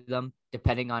hinder them,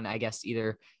 depending on, I guess,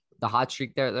 either the hot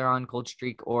streak they're on, cold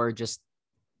streak, or just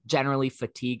generally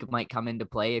fatigue might come into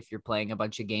play if you're playing a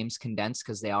bunch of games condensed,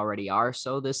 because they already are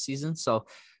so this season. So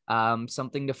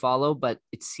something to follow, but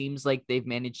it seems like they've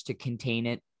managed to contain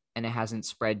it and it hasn't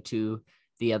spread to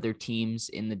the other teams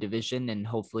in the division. And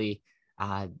hopefully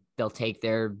they'll take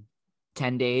their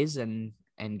 10 days and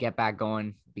get back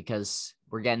going, because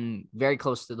we're getting very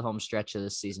close to the home stretch of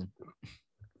this season.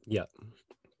 Yeah.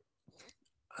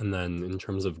 And then in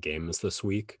terms of games this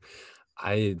week,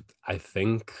 I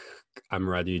think I'm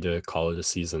ready to call it a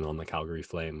season on the Calgary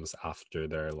Flames after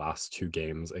their last 2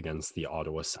 games against the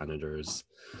Ottawa Senators,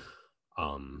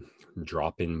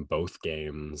 dropping both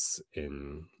games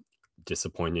in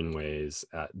disappointing ways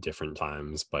at different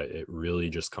times, but it really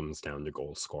just comes down to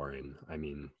goal scoring. I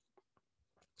mean,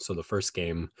 so the first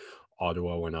game,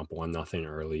 Ottawa went up 1-0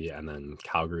 early, and then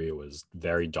Calgary was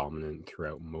very dominant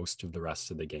throughout most of the rest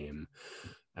of the game.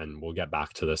 And we'll get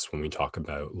back to this when we talk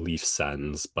about Leaf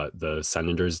Sens, but the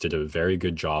Senators did a very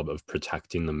good job of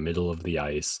protecting the middle of the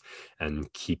ice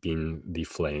and keeping the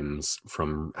Flames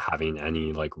from having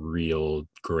any like real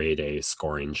grade A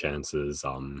scoring chances.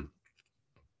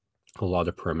 A lot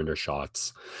of perimeter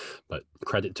shots, but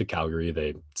credit to Calgary,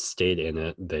 they stayed in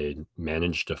it. They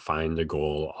managed to find a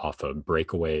goal off a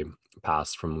breakaway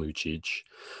pass from Lucic,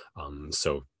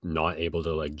 so not able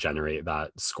to like generate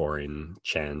that scoring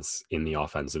chance in the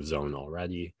offensive zone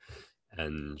already,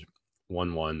 and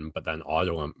 1-1. But then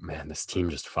Ottawa, man, this team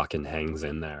just fucking hangs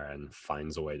in there and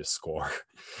finds a way to score,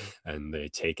 and they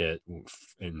take it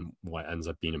in what ends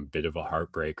up being a bit of a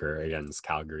heartbreaker against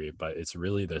Calgary. But it's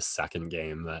really the second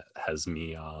game that has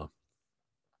me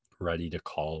ready to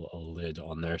call a lid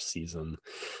on their season.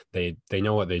 They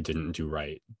know what they didn't do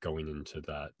right going into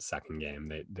that second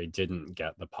game. They didn't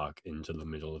get the puck into the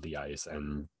middle of the ice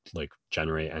and like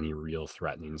generate any real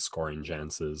threatening scoring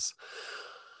chances.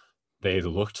 They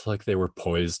looked like they were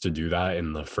poised to do that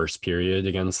in the first period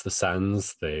against the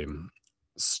Sens. They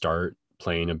start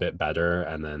playing a bit better,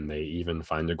 and then they even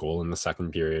find a goal in the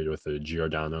second period with a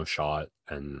Giordano shot,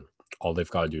 and all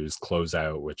they've got to do is close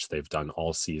out, which they've done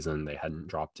all season. They hadn't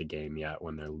dropped a game yet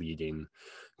when they're leading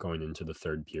going into the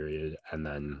third period, and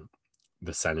then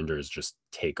the Senators just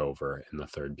take over in the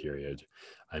third period.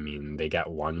 I mean, they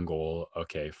get 1 goal,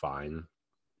 okay, fine.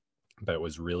 But it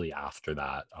was really after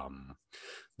that,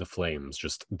 the Flames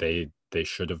just they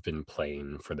should have been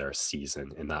playing for their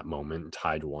season in that moment,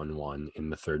 tied 1-1 in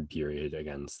the third period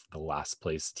against the last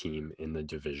place team in the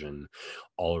division,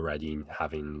 already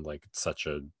having like such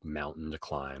a mountain to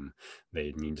climb.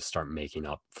 They need to start making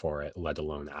up for it, let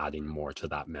alone adding more to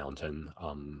that mountain.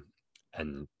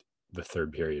 And the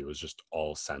third period was just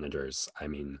all Senators. I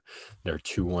mean, their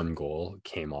 2-1 goal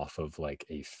came off of like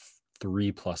a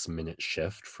 3+ minute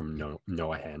shift from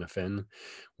Noah Hannafin,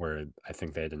 where I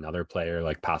think they had another player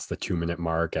like past the 2-minute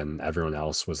mark, and everyone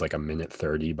else was like a minute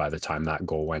 30 by the time that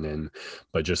goal went in.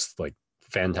 But just like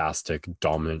fantastic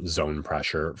dominant zone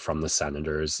pressure from the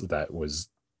Senators that was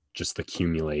just the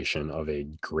accumulation of a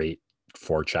great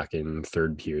forecheck in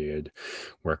third period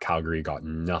where Calgary got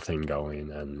nothing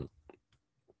going, and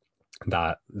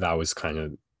that was kind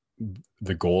of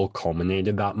the goal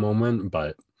culminated that moment.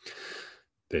 But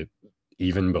it,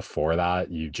 even before that,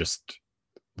 you just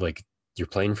like, you're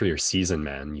playing for your season,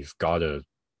 man. You've got to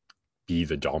be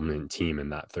the dominant team in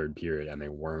that third period, and they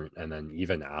weren't. And then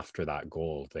even after that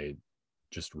goal, they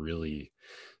just really,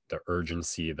 the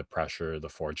urgency, the pressure, the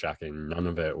forechecking, none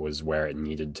of it was where it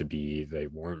needed to be. They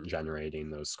weren't generating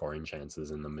those scoring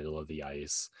chances in the middle of the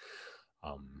ice.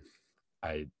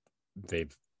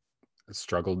 They've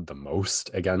struggled the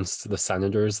most against the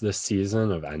Senators this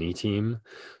season of any team.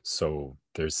 So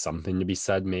there's something to be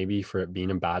said maybe for it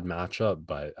being a bad matchup,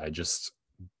 but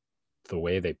the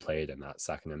way they played in that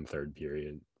second and third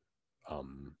period,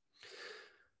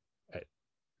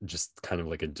 just kind of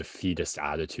like a defeatist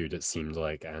attitude, it seemed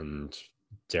like. And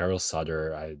Daryl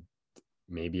Sutter,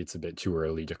 maybe it's a bit too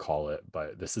early to call it,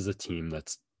 but this is a team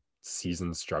that's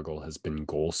season struggle has been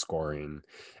goal scoring,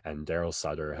 and Daryl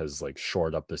Sutter has like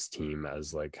shored up this team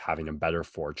as like having a better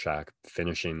forecheck,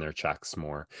 finishing their checks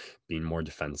more, being more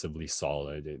defensively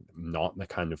solid. Not the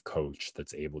kind of coach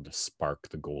that's able to spark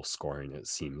the goal scoring, it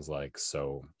seems like.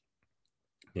 So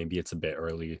maybe it's a bit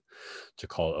early to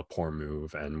call it a poor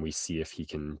move, and we see if he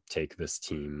can take this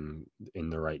team in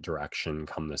the right direction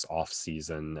come this off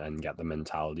season and get the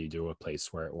mentality to a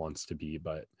place where it wants to be.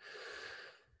 But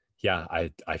yeah,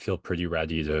 I feel pretty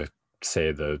ready to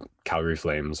say the Calgary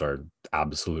Flames are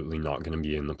absolutely not going to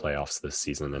be in the playoffs this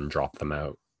season and drop them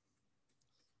out.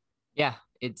 Yeah,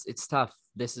 it's tough.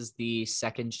 This is the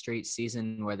second straight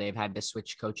season where they've had to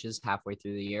switch coaches halfway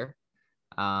through the year.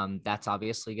 That's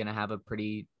obviously going to have a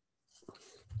pretty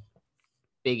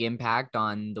big impact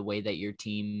on the way that your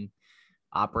team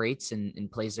operates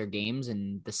and plays their games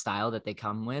and the style that they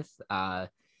come with. I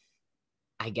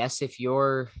guess if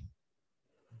you're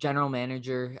general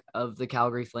manager of the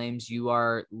Calgary Flames, you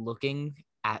are looking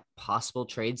at possible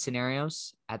trade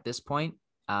scenarios at this point.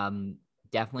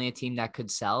 Definitely a team that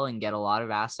could sell and get a lot of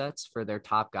assets for their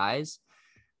top guys.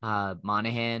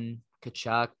 Monahan,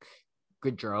 Tkachuk,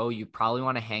 Gaudreau, you probably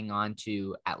want to hang on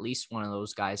to at least one of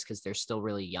those guys because they're still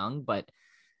really young, but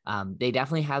they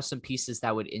definitely have some pieces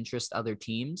that would interest other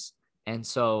teams. And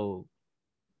so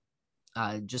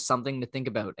just something to think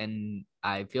about. And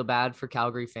I feel bad for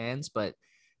Calgary fans, but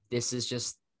this is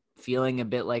just feeling a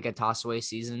bit like a toss away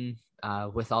season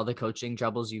with all the coaching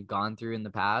troubles you've gone through in the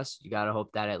past. You got to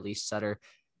hope that at least Sutter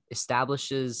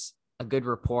establishes a good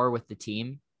rapport with the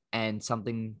team and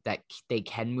something that they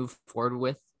can move forward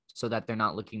with so that they're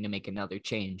not looking to make another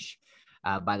change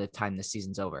by the time the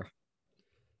season's over.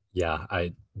 Yeah,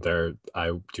 I do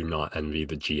not envy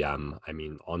the GM. I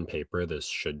mean, on paper, this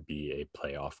should be a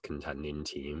playoff contending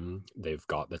team. They've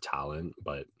got the talent,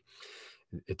 but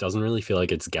it doesn't really feel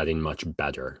like it's getting much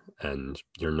better. And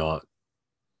you're not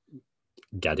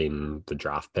getting the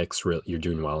draft picks. You're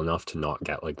doing well enough to not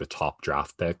get like the top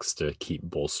draft picks to keep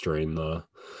bolstering the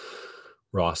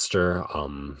roster.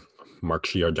 Mark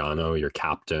Giordano, your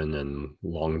captain and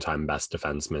longtime best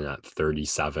defenseman at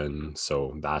 37.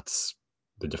 So that's,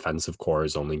 the defensive core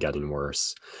is only getting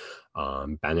worse.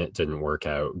 Bennett didn't work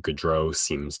out. Gaudreau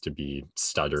seems to be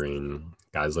stuttering.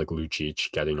 Guys like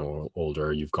Lucic getting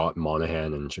older. You've got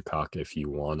Monahan and Tkachuk if you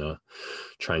want to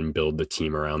try and build the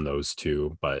team around those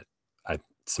two. But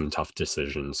some tough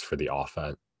decisions for the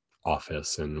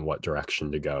office and what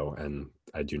direction to go. And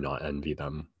I do not envy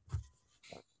them.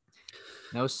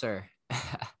 No, sir.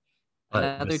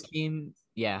 Another team.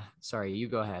 Yeah. Sorry, you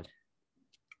go ahead.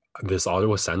 This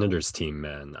Ottawa Senators team,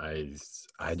 man,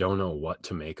 I don't know what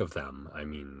to make of them. I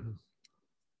mean,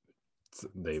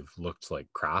 they've looked like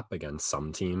crap against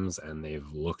some teams, and they've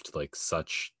looked like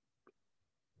such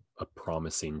a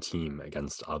promising team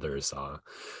against others.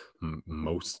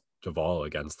 Most of all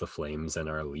against the Flames and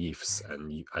our Leafs.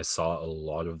 And I saw a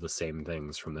lot of the same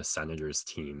things from the Senators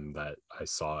team that I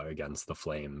saw against the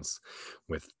Flames,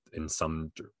 with in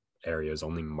some area is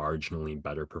only marginally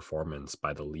better performance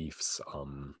by the Leafs.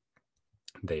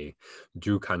 They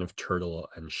do kind of turtle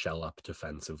and shell up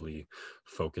defensively,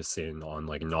 focusing on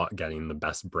like not getting the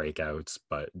best breakouts,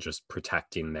 but just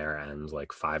protecting their end,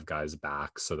 like 5 guys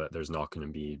back, so that there's not going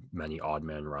to be many odd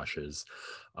man rushes,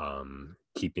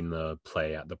 keeping the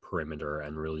play at the perimeter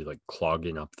and really like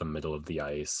clogging up the middle of the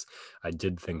ice. I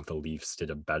did think the Leafs did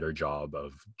a better job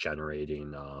of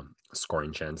generating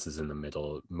scoring chances in the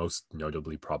middle. Most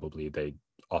notably, probably they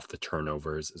off the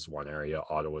turnovers is one area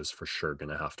Ottawa's for sure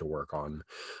going to have to work on,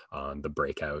 the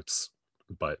breakouts,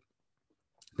 but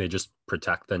they just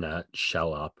protect the net,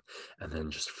 shell up, and then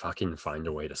just fucking find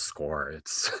a way to score.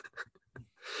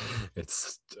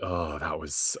 Oh, that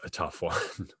was a tough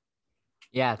one.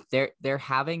 Yeah, they're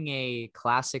having a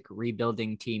classic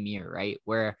rebuilding team year, right?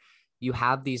 Where you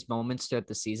have these moments throughout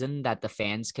the season that the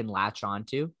fans can latch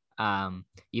onto.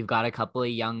 You've got a couple of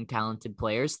young, talented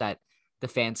players that the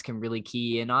fans can really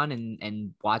key in on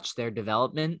and watch their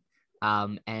development.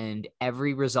 And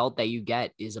every result that you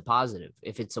get is a positive.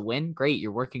 If it's a win, great,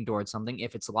 you're working towards something.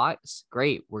 If it's a loss,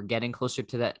 great, we're getting closer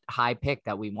to that high pick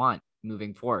that we want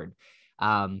moving forward.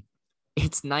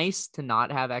 It's nice to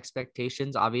not have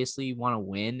expectations. Obviously, you want to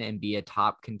win and be a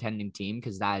top contending team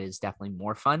because that is definitely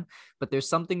more fun. But there's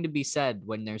something to be said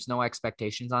when there's no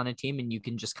expectations on a team and you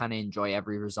can just kind of enjoy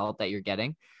every result that you're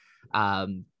getting.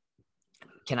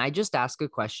 Can I just ask a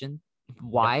question?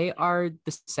 Why are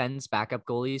the Sens backup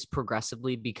goalies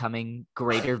progressively becoming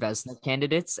greater Vezina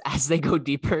candidates as they go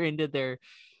deeper into their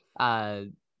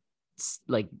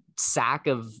like sack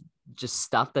of just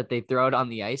stuff that they throw out on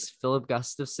the ice? Philip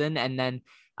Gustafsson, and then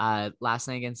last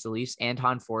night against the Leafs,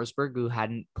 Anton Forsberg, who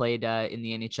hadn't played in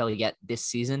the NHL yet this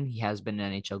season. He has been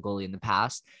an NHL goalie in the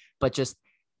past, but just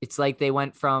it's like they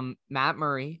went from Matt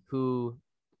Murray, who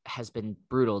has been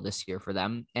brutal this year for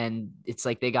them, and it's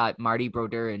like they got Marty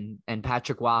Brodeur and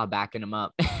Patrick Waugh backing him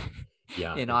up.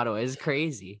 Yeah, in Ottawa is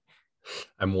crazy.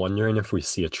 I'm wondering if we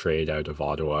see a trade out of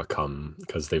Ottawa come,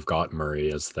 because they've got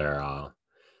Murray as their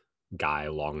guy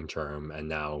long term, and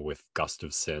now with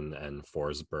Gustafsson and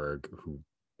Forsberg, who,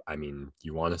 I mean,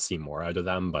 you want to see more out of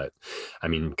them, but I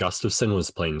mean, Gustafsson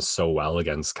was playing so well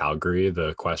against Calgary.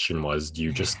 The question was, do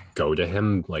you just go to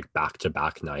him like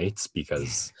back-to-back nights?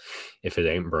 Because if it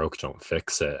ain't broke, don't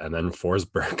fix it. And then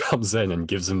Forsberg comes in and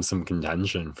gives him some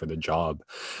contention for the job.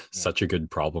 Such a good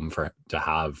problem to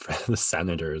have for the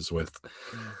Senators with,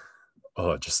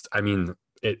 I mean,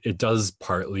 it does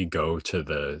partly go to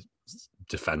the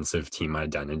defensive team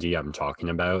identity I'm talking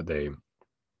about. They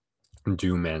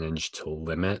do manage to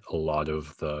limit a lot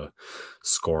of the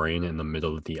scoring in the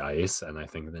middle of the ice, and I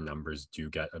think the numbers do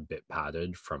get a bit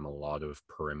padded from a lot of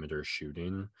perimeter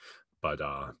shooting, but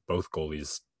both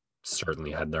goalies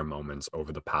certainly had their moments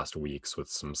over the past weeks with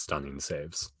some stunning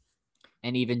saves.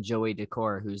 And even Joey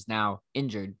Daccord, who's now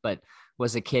injured, but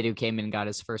was a kid who came in and got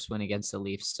his first win against the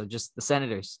Leafs. So just the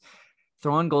Senators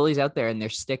throwing goalies out there and they're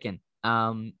sticking.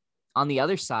 On the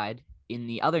other side, in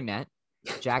the other net,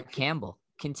 Jack Campbell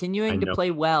continuing to play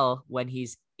well when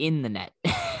he's in the net.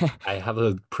 I have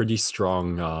a pretty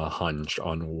strong hunch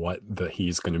on what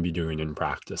he's going to be doing in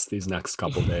practice these next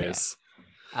couple days.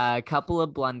 A couple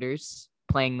of blunders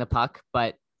playing the puck,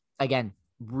 but again,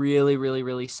 really, really,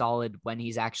 really solid when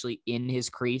he's actually in his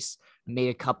crease. Made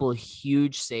a couple of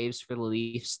huge saves for the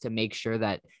Leafs to make sure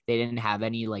that they didn't have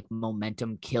any like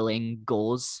momentum killing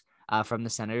goals from the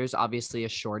Senators. Obviously, a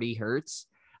shorty hurts.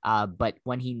 But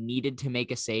when he needed to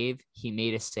make a save, he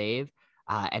made a save.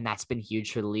 And that's been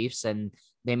huge for the Leafs. And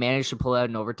they managed to pull out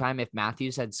in overtime. If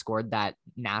Matthews had scored that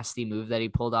nasty move that he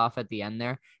pulled off at the end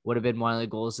there, would have been one of the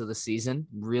goals of the season.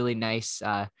 Really nice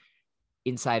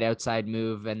inside-outside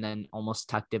move, and then almost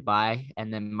tucked it by.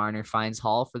 And then Marner finds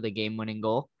Hall for the game-winning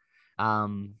goal. I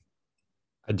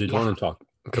did want to talk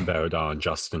about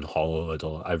Justin Hall a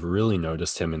little. I've really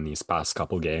noticed him in these past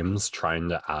couple games trying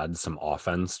to add some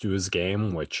offense to his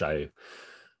game, which I'm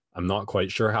not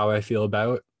quite sure how I feel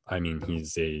about. I mean,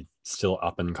 he's a still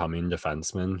up and coming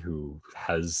defenseman who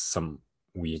has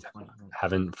we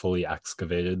haven't fully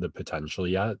excavated the potential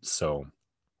yet. So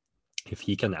if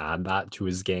he can add that to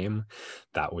his game,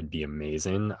 that would be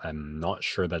amazing. I'm not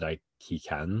sure that he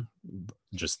can,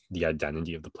 just the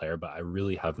identity of the player, but I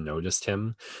really have noticed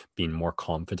him being more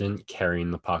confident, carrying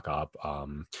the puck up,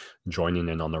 joining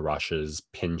in on the rushes,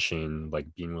 pinching, like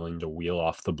being willing to wheel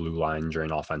off the blue line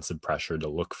during offensive pressure to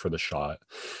look for the shot.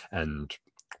 And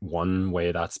one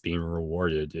way that's being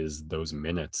rewarded is those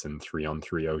minutes in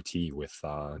 3-on-3 OT with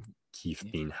Keefe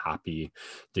being happy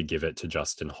to give it to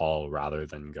Justin Hall rather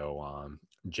than go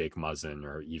Jake Muzzin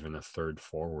or even a third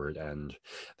forward. And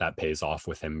that pays off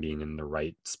with him being in the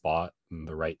right spot, in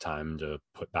the right time to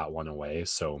put that one away.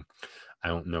 So I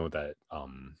don't know that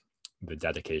the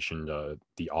dedication to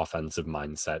the offensive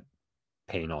mindset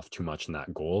paying off too much in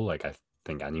that goal. Like, I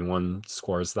think anyone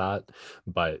scores that,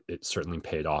 but it certainly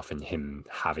paid off in him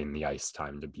having the ice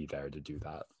time to be there to do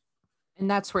that. And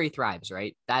that's where he thrives,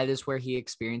 right? That is where he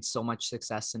experienced so much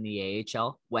success in the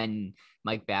AHL when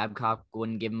Mike Babcock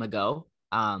wouldn't give him a go.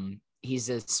 He's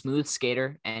a smooth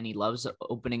skater and he loves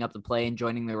opening up the play and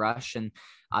joining the rush. And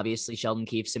obviously Sheldon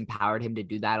Keefe's empowered him to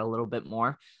do that a little bit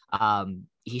more.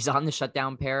 He's on the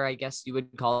shutdown pair, I guess you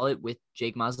would call it, with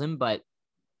Jake Muzzin, but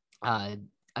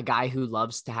a guy who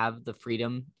loves to have the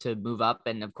freedom to move up.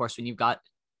 And of course, when you've got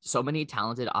so many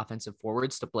talented offensive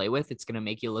forwards to play with, it's going to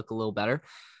make you look a little better.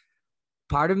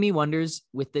 Part of me wonders,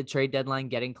 with the trade deadline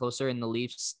getting closer and the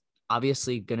Leafs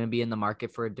obviously going to be in the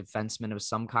market for a defenseman of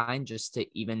some kind, just to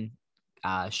even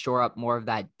shore up more of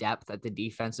that depth at the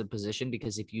defensive position.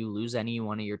 Because if you lose any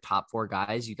one of your top 4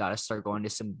 guys, you got to start going to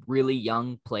some really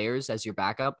young players as your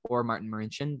backup, or Martin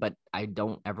Marincin, but I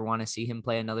don't ever want to see him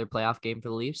play another playoff game for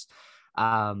the Leafs.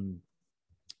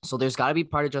 So there's got to be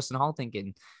part of Justin Hall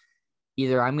thinking,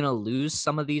 either I'm going to lose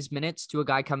some of these minutes to a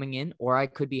guy coming in, or I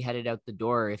could be headed out the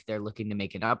door if they're looking to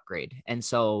make an upgrade. And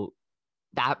so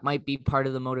that might be part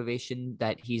of the motivation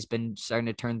that he's been starting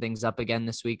to turn things up again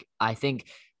this week. I think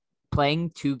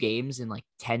playing 2 games in like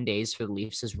 10 days for the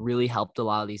Leafs has really helped a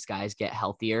lot of these guys get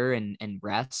healthier and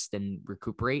rest and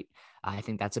recuperate. I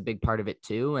think that's a big part of it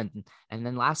too. And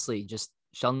then lastly, just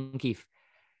Sheldon Keefe.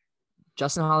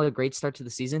 Justin Hall had a great start to the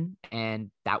season,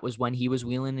 and that was when he was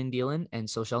wheeling and dealing. And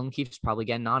so Sheldon Keefe's probably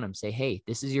getting on him, say, hey,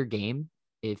 this is your game.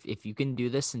 If you can do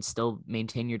this and still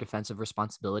maintain your defensive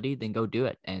responsibility, then go do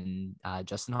it. And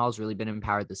Justin Hall's really been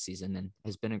empowered this season and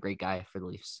has been a great guy for the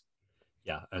Leafs.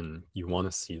 Yeah, and you want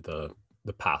to see the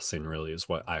passing really is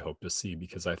what I hope to see,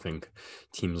 because I think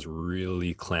teams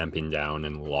really clamping down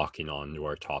and locking on to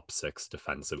our top 6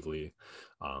 defensively,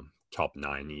 top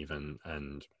 9 even.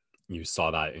 And you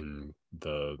saw that in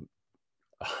the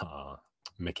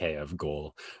Mikheyev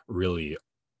goal. Really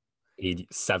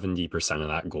 70% of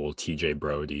that goal TJ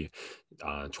Brody,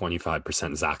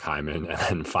 25% Zach Hyman,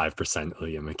 and 5%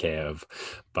 Ilya Mikheyev.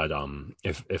 But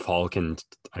if Hall can,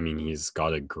 I mean, he's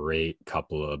got a great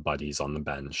couple of buddies on the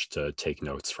bench to take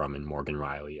notes from in Morgan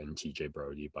Riley and TJ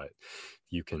Brody. But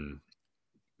you can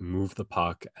move the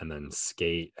puck and then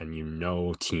skate,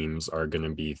 and teams are going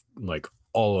to be like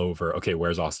all over, okay,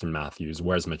 where's Austin Matthews?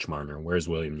 Where's Mitch Marner? Where's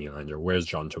William Nylander? Where's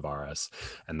John Tavares?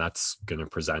 And that's going to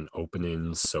present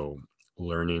openings. So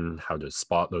learning how to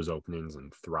spot those openings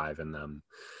and thrive in them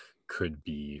could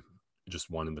be just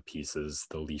one of the pieces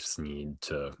the Leafs need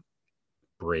to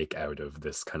break out of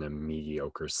this kind of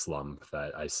mediocre slump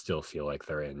that I still feel like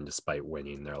they're in despite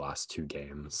winning their last 2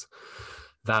 games.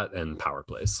 That and power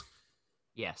plays.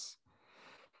 Yes.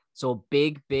 So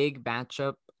big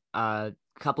matchup,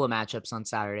 couple of matchups on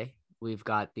Saturday. We've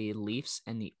got the Leafs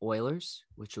and the Oilers,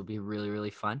 which will be really, really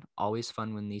fun. Always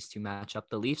fun when these 2 match up.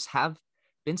 The Leafs have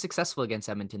been successful against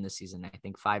Edmonton this season. I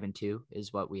think 5-2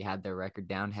 is what we had their record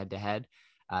down head to head,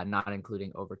 not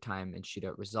including overtime and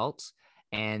shootout results.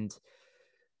 And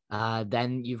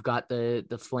then you've got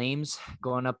the Flames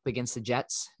going up against the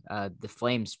Jets. The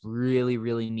Flames really,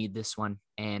 really need this one,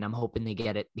 and I'm hoping they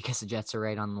get it because the Jets are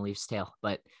right on the Leafs' tail.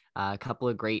 But a couple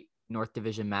of great North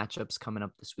Division matchups coming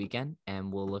up this weekend,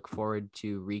 and we'll look forward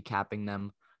to recapping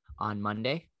them on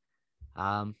Monday.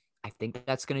 I think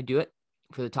that's going to do it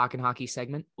for the Talkin' Hockey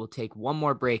segment. We'll take one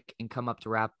more break and come up to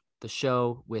wrap the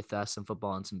show with some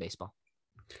football and some baseball.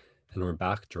 And we're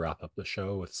back to wrap up the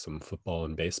show with some football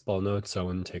and baseball notes.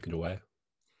 Owen, take it away.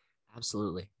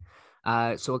 Absolutely.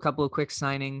 So a couple of quick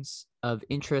signings of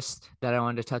interest that I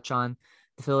wanted to touch on.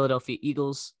 The Philadelphia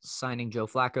Eagles signing Joe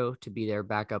Flacco to be their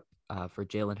backup for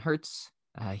Jalen Hurts.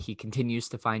 He continues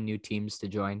to find new teams to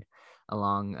join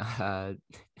along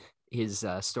his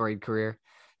storied career.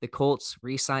 The Colts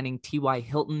re-signing T.Y.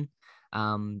 Hilton,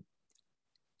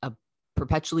 a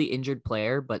perpetually injured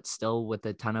player, but still with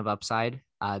a ton of upside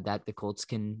that the Colts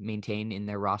can maintain in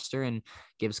their roster, and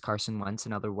gives Carson Wentz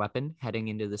another weapon heading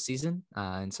into the season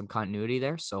and some continuity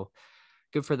there. So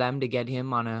good for them to get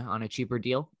him on a cheaper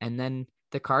deal. And then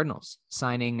the Cardinals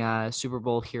signing Super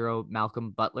Bowl hero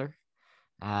Malcolm Butler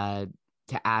to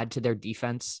add to their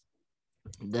defense.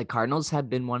 The Cardinals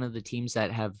have been one of the teams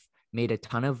that have made a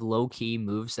ton of low-key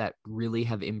moves that really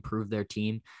have improved their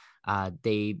team.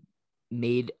 They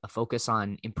made a focus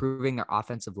on improving their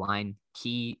offensive line.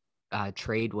 Key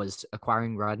trade was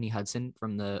acquiring Rodney Hudson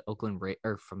from the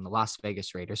from the Las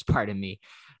Vegas Raiders, pardon me,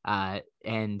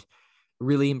 and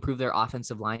really improve their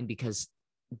offensive line, because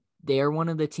they are one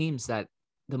of the teams that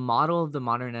the model of the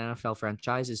modern NFL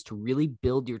franchise is to really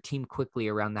build your team quickly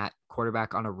around that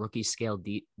quarterback on a rookie scale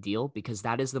deal, because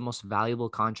that is the most valuable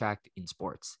contract in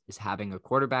sports, is having a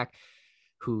quarterback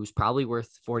who's probably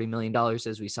worth $40 million,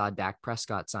 as we saw Dak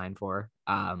Prescott sign for.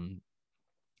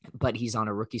 But he's on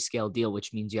a rookie scale deal,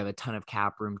 which means you have a ton of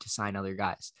cap room to sign other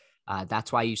guys.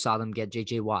 That's why you saw them get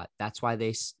JJ Watt. That's why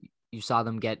you saw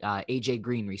them get AJ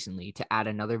Green recently, to add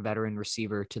another veteran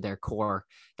receiver to their core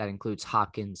that includes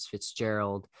Hopkins,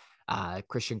 Fitzgerald,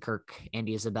 Christian Kirk,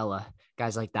 Andy Isabella,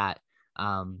 guys like that.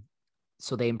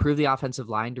 So they improved the offensive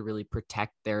line to really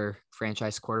protect their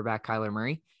franchise quarterback, Kyler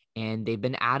Murray. And they've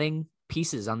been adding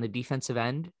pieces on the defensive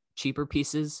end, cheaper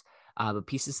pieces, but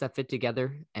pieces that fit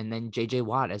together. And then JJ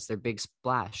Watt as their big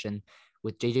splash. And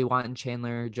with JJ Watt and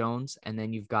Chandler Jones, and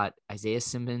then you've got Isaiah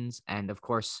Simmons, and of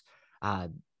course,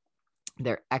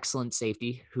 their excellent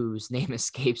safety, whose name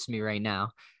escapes me right now,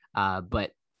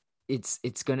 but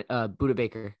it's gonna Buda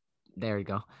Baker. There you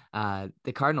go.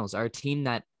 The Cardinals are a team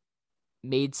that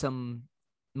made some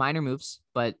minor moves,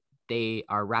 but they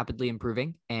are rapidly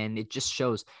improving, and it just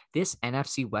shows this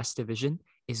NFC West division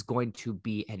is going to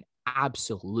be an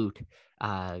absolute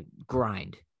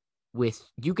grind.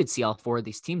 You could see all four of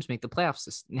these teams make the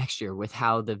playoffs next year with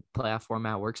how the playoff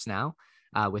format works now,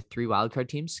 with 3 wildcard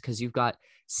teams, because you've got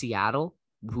Seattle,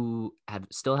 who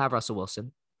still have Russell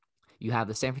Wilson. You have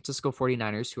the San Francisco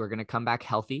 49ers, who are going to come back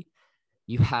healthy.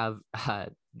 You have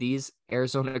these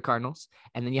Arizona Cardinals,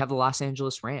 and then you have the Los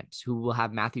Angeles Rams, who will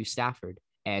have Matthew Stafford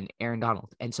and Aaron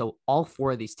Donald. And so all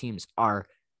 4 of these teams are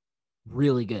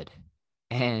really good,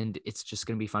 and it's just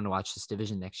going to be fun to watch this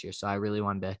division next year. So I really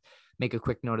wanted to make a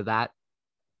quick note of that.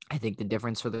 I think the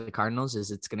difference for the Cardinals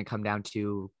is it's going to come down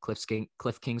to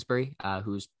Cliff Kingsbury,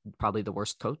 who's probably the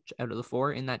worst coach out of the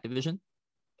 4 in that division.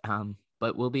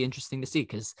 But will be interesting to see,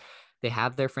 because they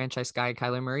have their franchise guy,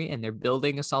 Kyler Murray, and they're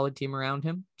building a solid team around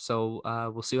him. So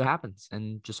we'll see what happens.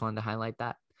 And just wanted to highlight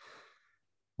that.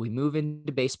 We move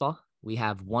into baseball. We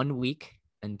have 1 week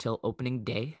until opening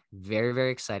day. Very,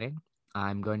 very exciting.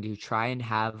 I'm going to try and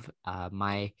have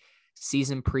my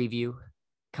season preview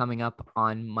coming up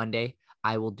on Monday.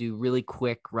 I will do really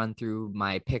quick run through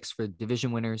my picks for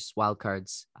division winners,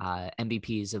 wildcards,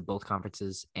 MVPs of both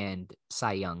conferences, and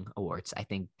Cy Young awards. I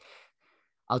think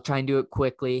I'll try and do it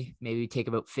quickly, maybe take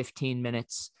about 15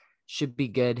 minutes. Should be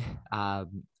good.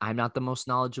 I'm not the most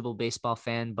knowledgeable baseball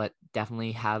fan, but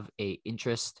definitely have a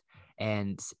interest,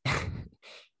 and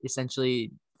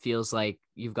essentially feels like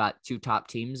you've got 2 top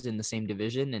teams in the same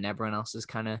division, and everyone else is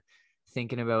kind of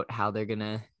thinking about how they're going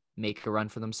to make a run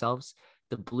for themselves.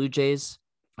 The Blue Jays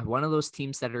are one of those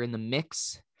teams that are in the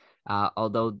mix,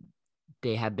 although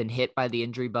they have been hit by the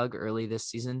injury bug early this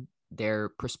season. Their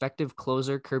prospective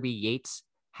closer, Kirby Yates,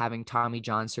 having Tommy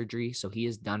John surgery, so he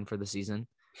is done for the season,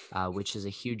 which is a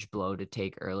huge blow to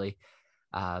take early.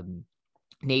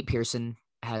 Nate Pearson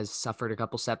has suffered a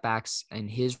couple setbacks in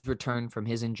his return from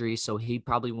his injury, so he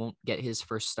probably won't get his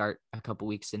first start a couple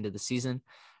weeks into the season.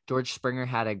 George Springer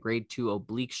had a grade 2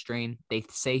 oblique strain. They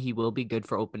say he will be good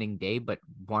for opening day, but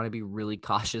want to be really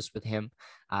cautious with him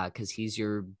because he's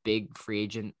your big free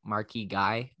agent marquee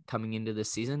guy coming into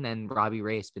this season. And Robbie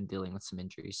Ray has been dealing with some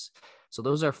injuries. So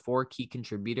those are 4 key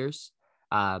contributors.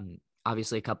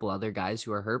 Obviously a couple other guys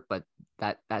who are hurt, but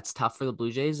that's tough for the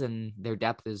Blue Jays, and their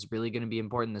depth is really going to be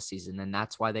important this season. And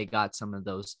that's why they got some of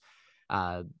those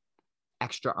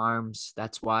extra arms.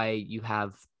 That's why you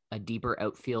have a deeper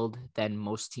outfield than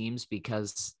most teams,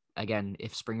 because again,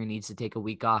 if Springer needs to take a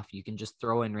week off, you can just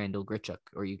throw in Randall Grichuk,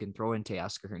 or you can throw in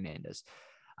Teoscar Hernandez.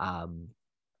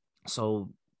 So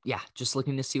yeah, just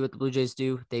looking to see what the Blue Jays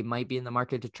do. They might be in the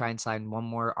market to try and sign one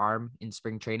more arm in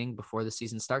spring training before the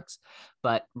season starts,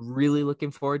 but really looking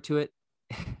forward to it.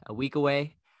 A week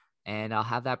away, and I'll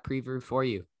have that preview for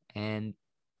you. And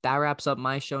that wraps up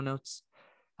my show notes.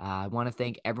 I want to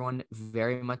thank everyone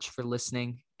very much for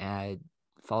listening.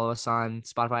 Follow us on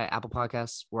Spotify, Apple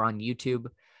Podcasts. We're on YouTube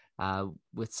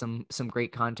with some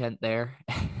great content there.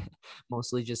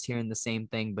 Mostly just hearing the same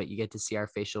thing, but you get to see our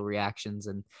facial reactions,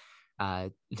 and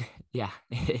yeah,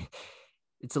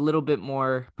 it's a little bit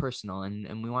more personal,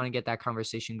 and we want to get that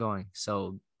conversation going.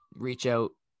 So reach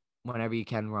out whenever you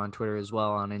can. We're on Twitter as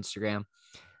well, on Instagram.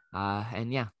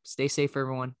 And yeah, stay safe,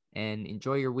 everyone, and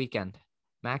enjoy your weekend.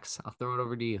 Max, I'll throw it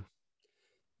over to you.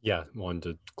 Yeah, wanted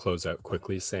to close out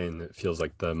quickly saying it feels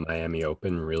like the Miami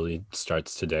Open really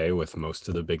starts today with most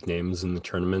of the big names in the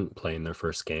tournament playing their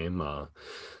first game.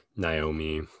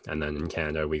 Naomi. And then in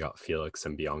Canada, we got Felix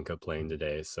and Bianca playing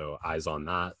today. So eyes on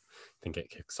that. I think it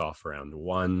kicks off around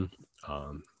 1.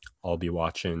 I'll be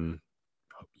watching.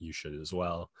 You should as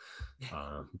well.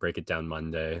 Break it down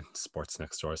Monday. Sports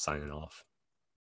Next Door signing off.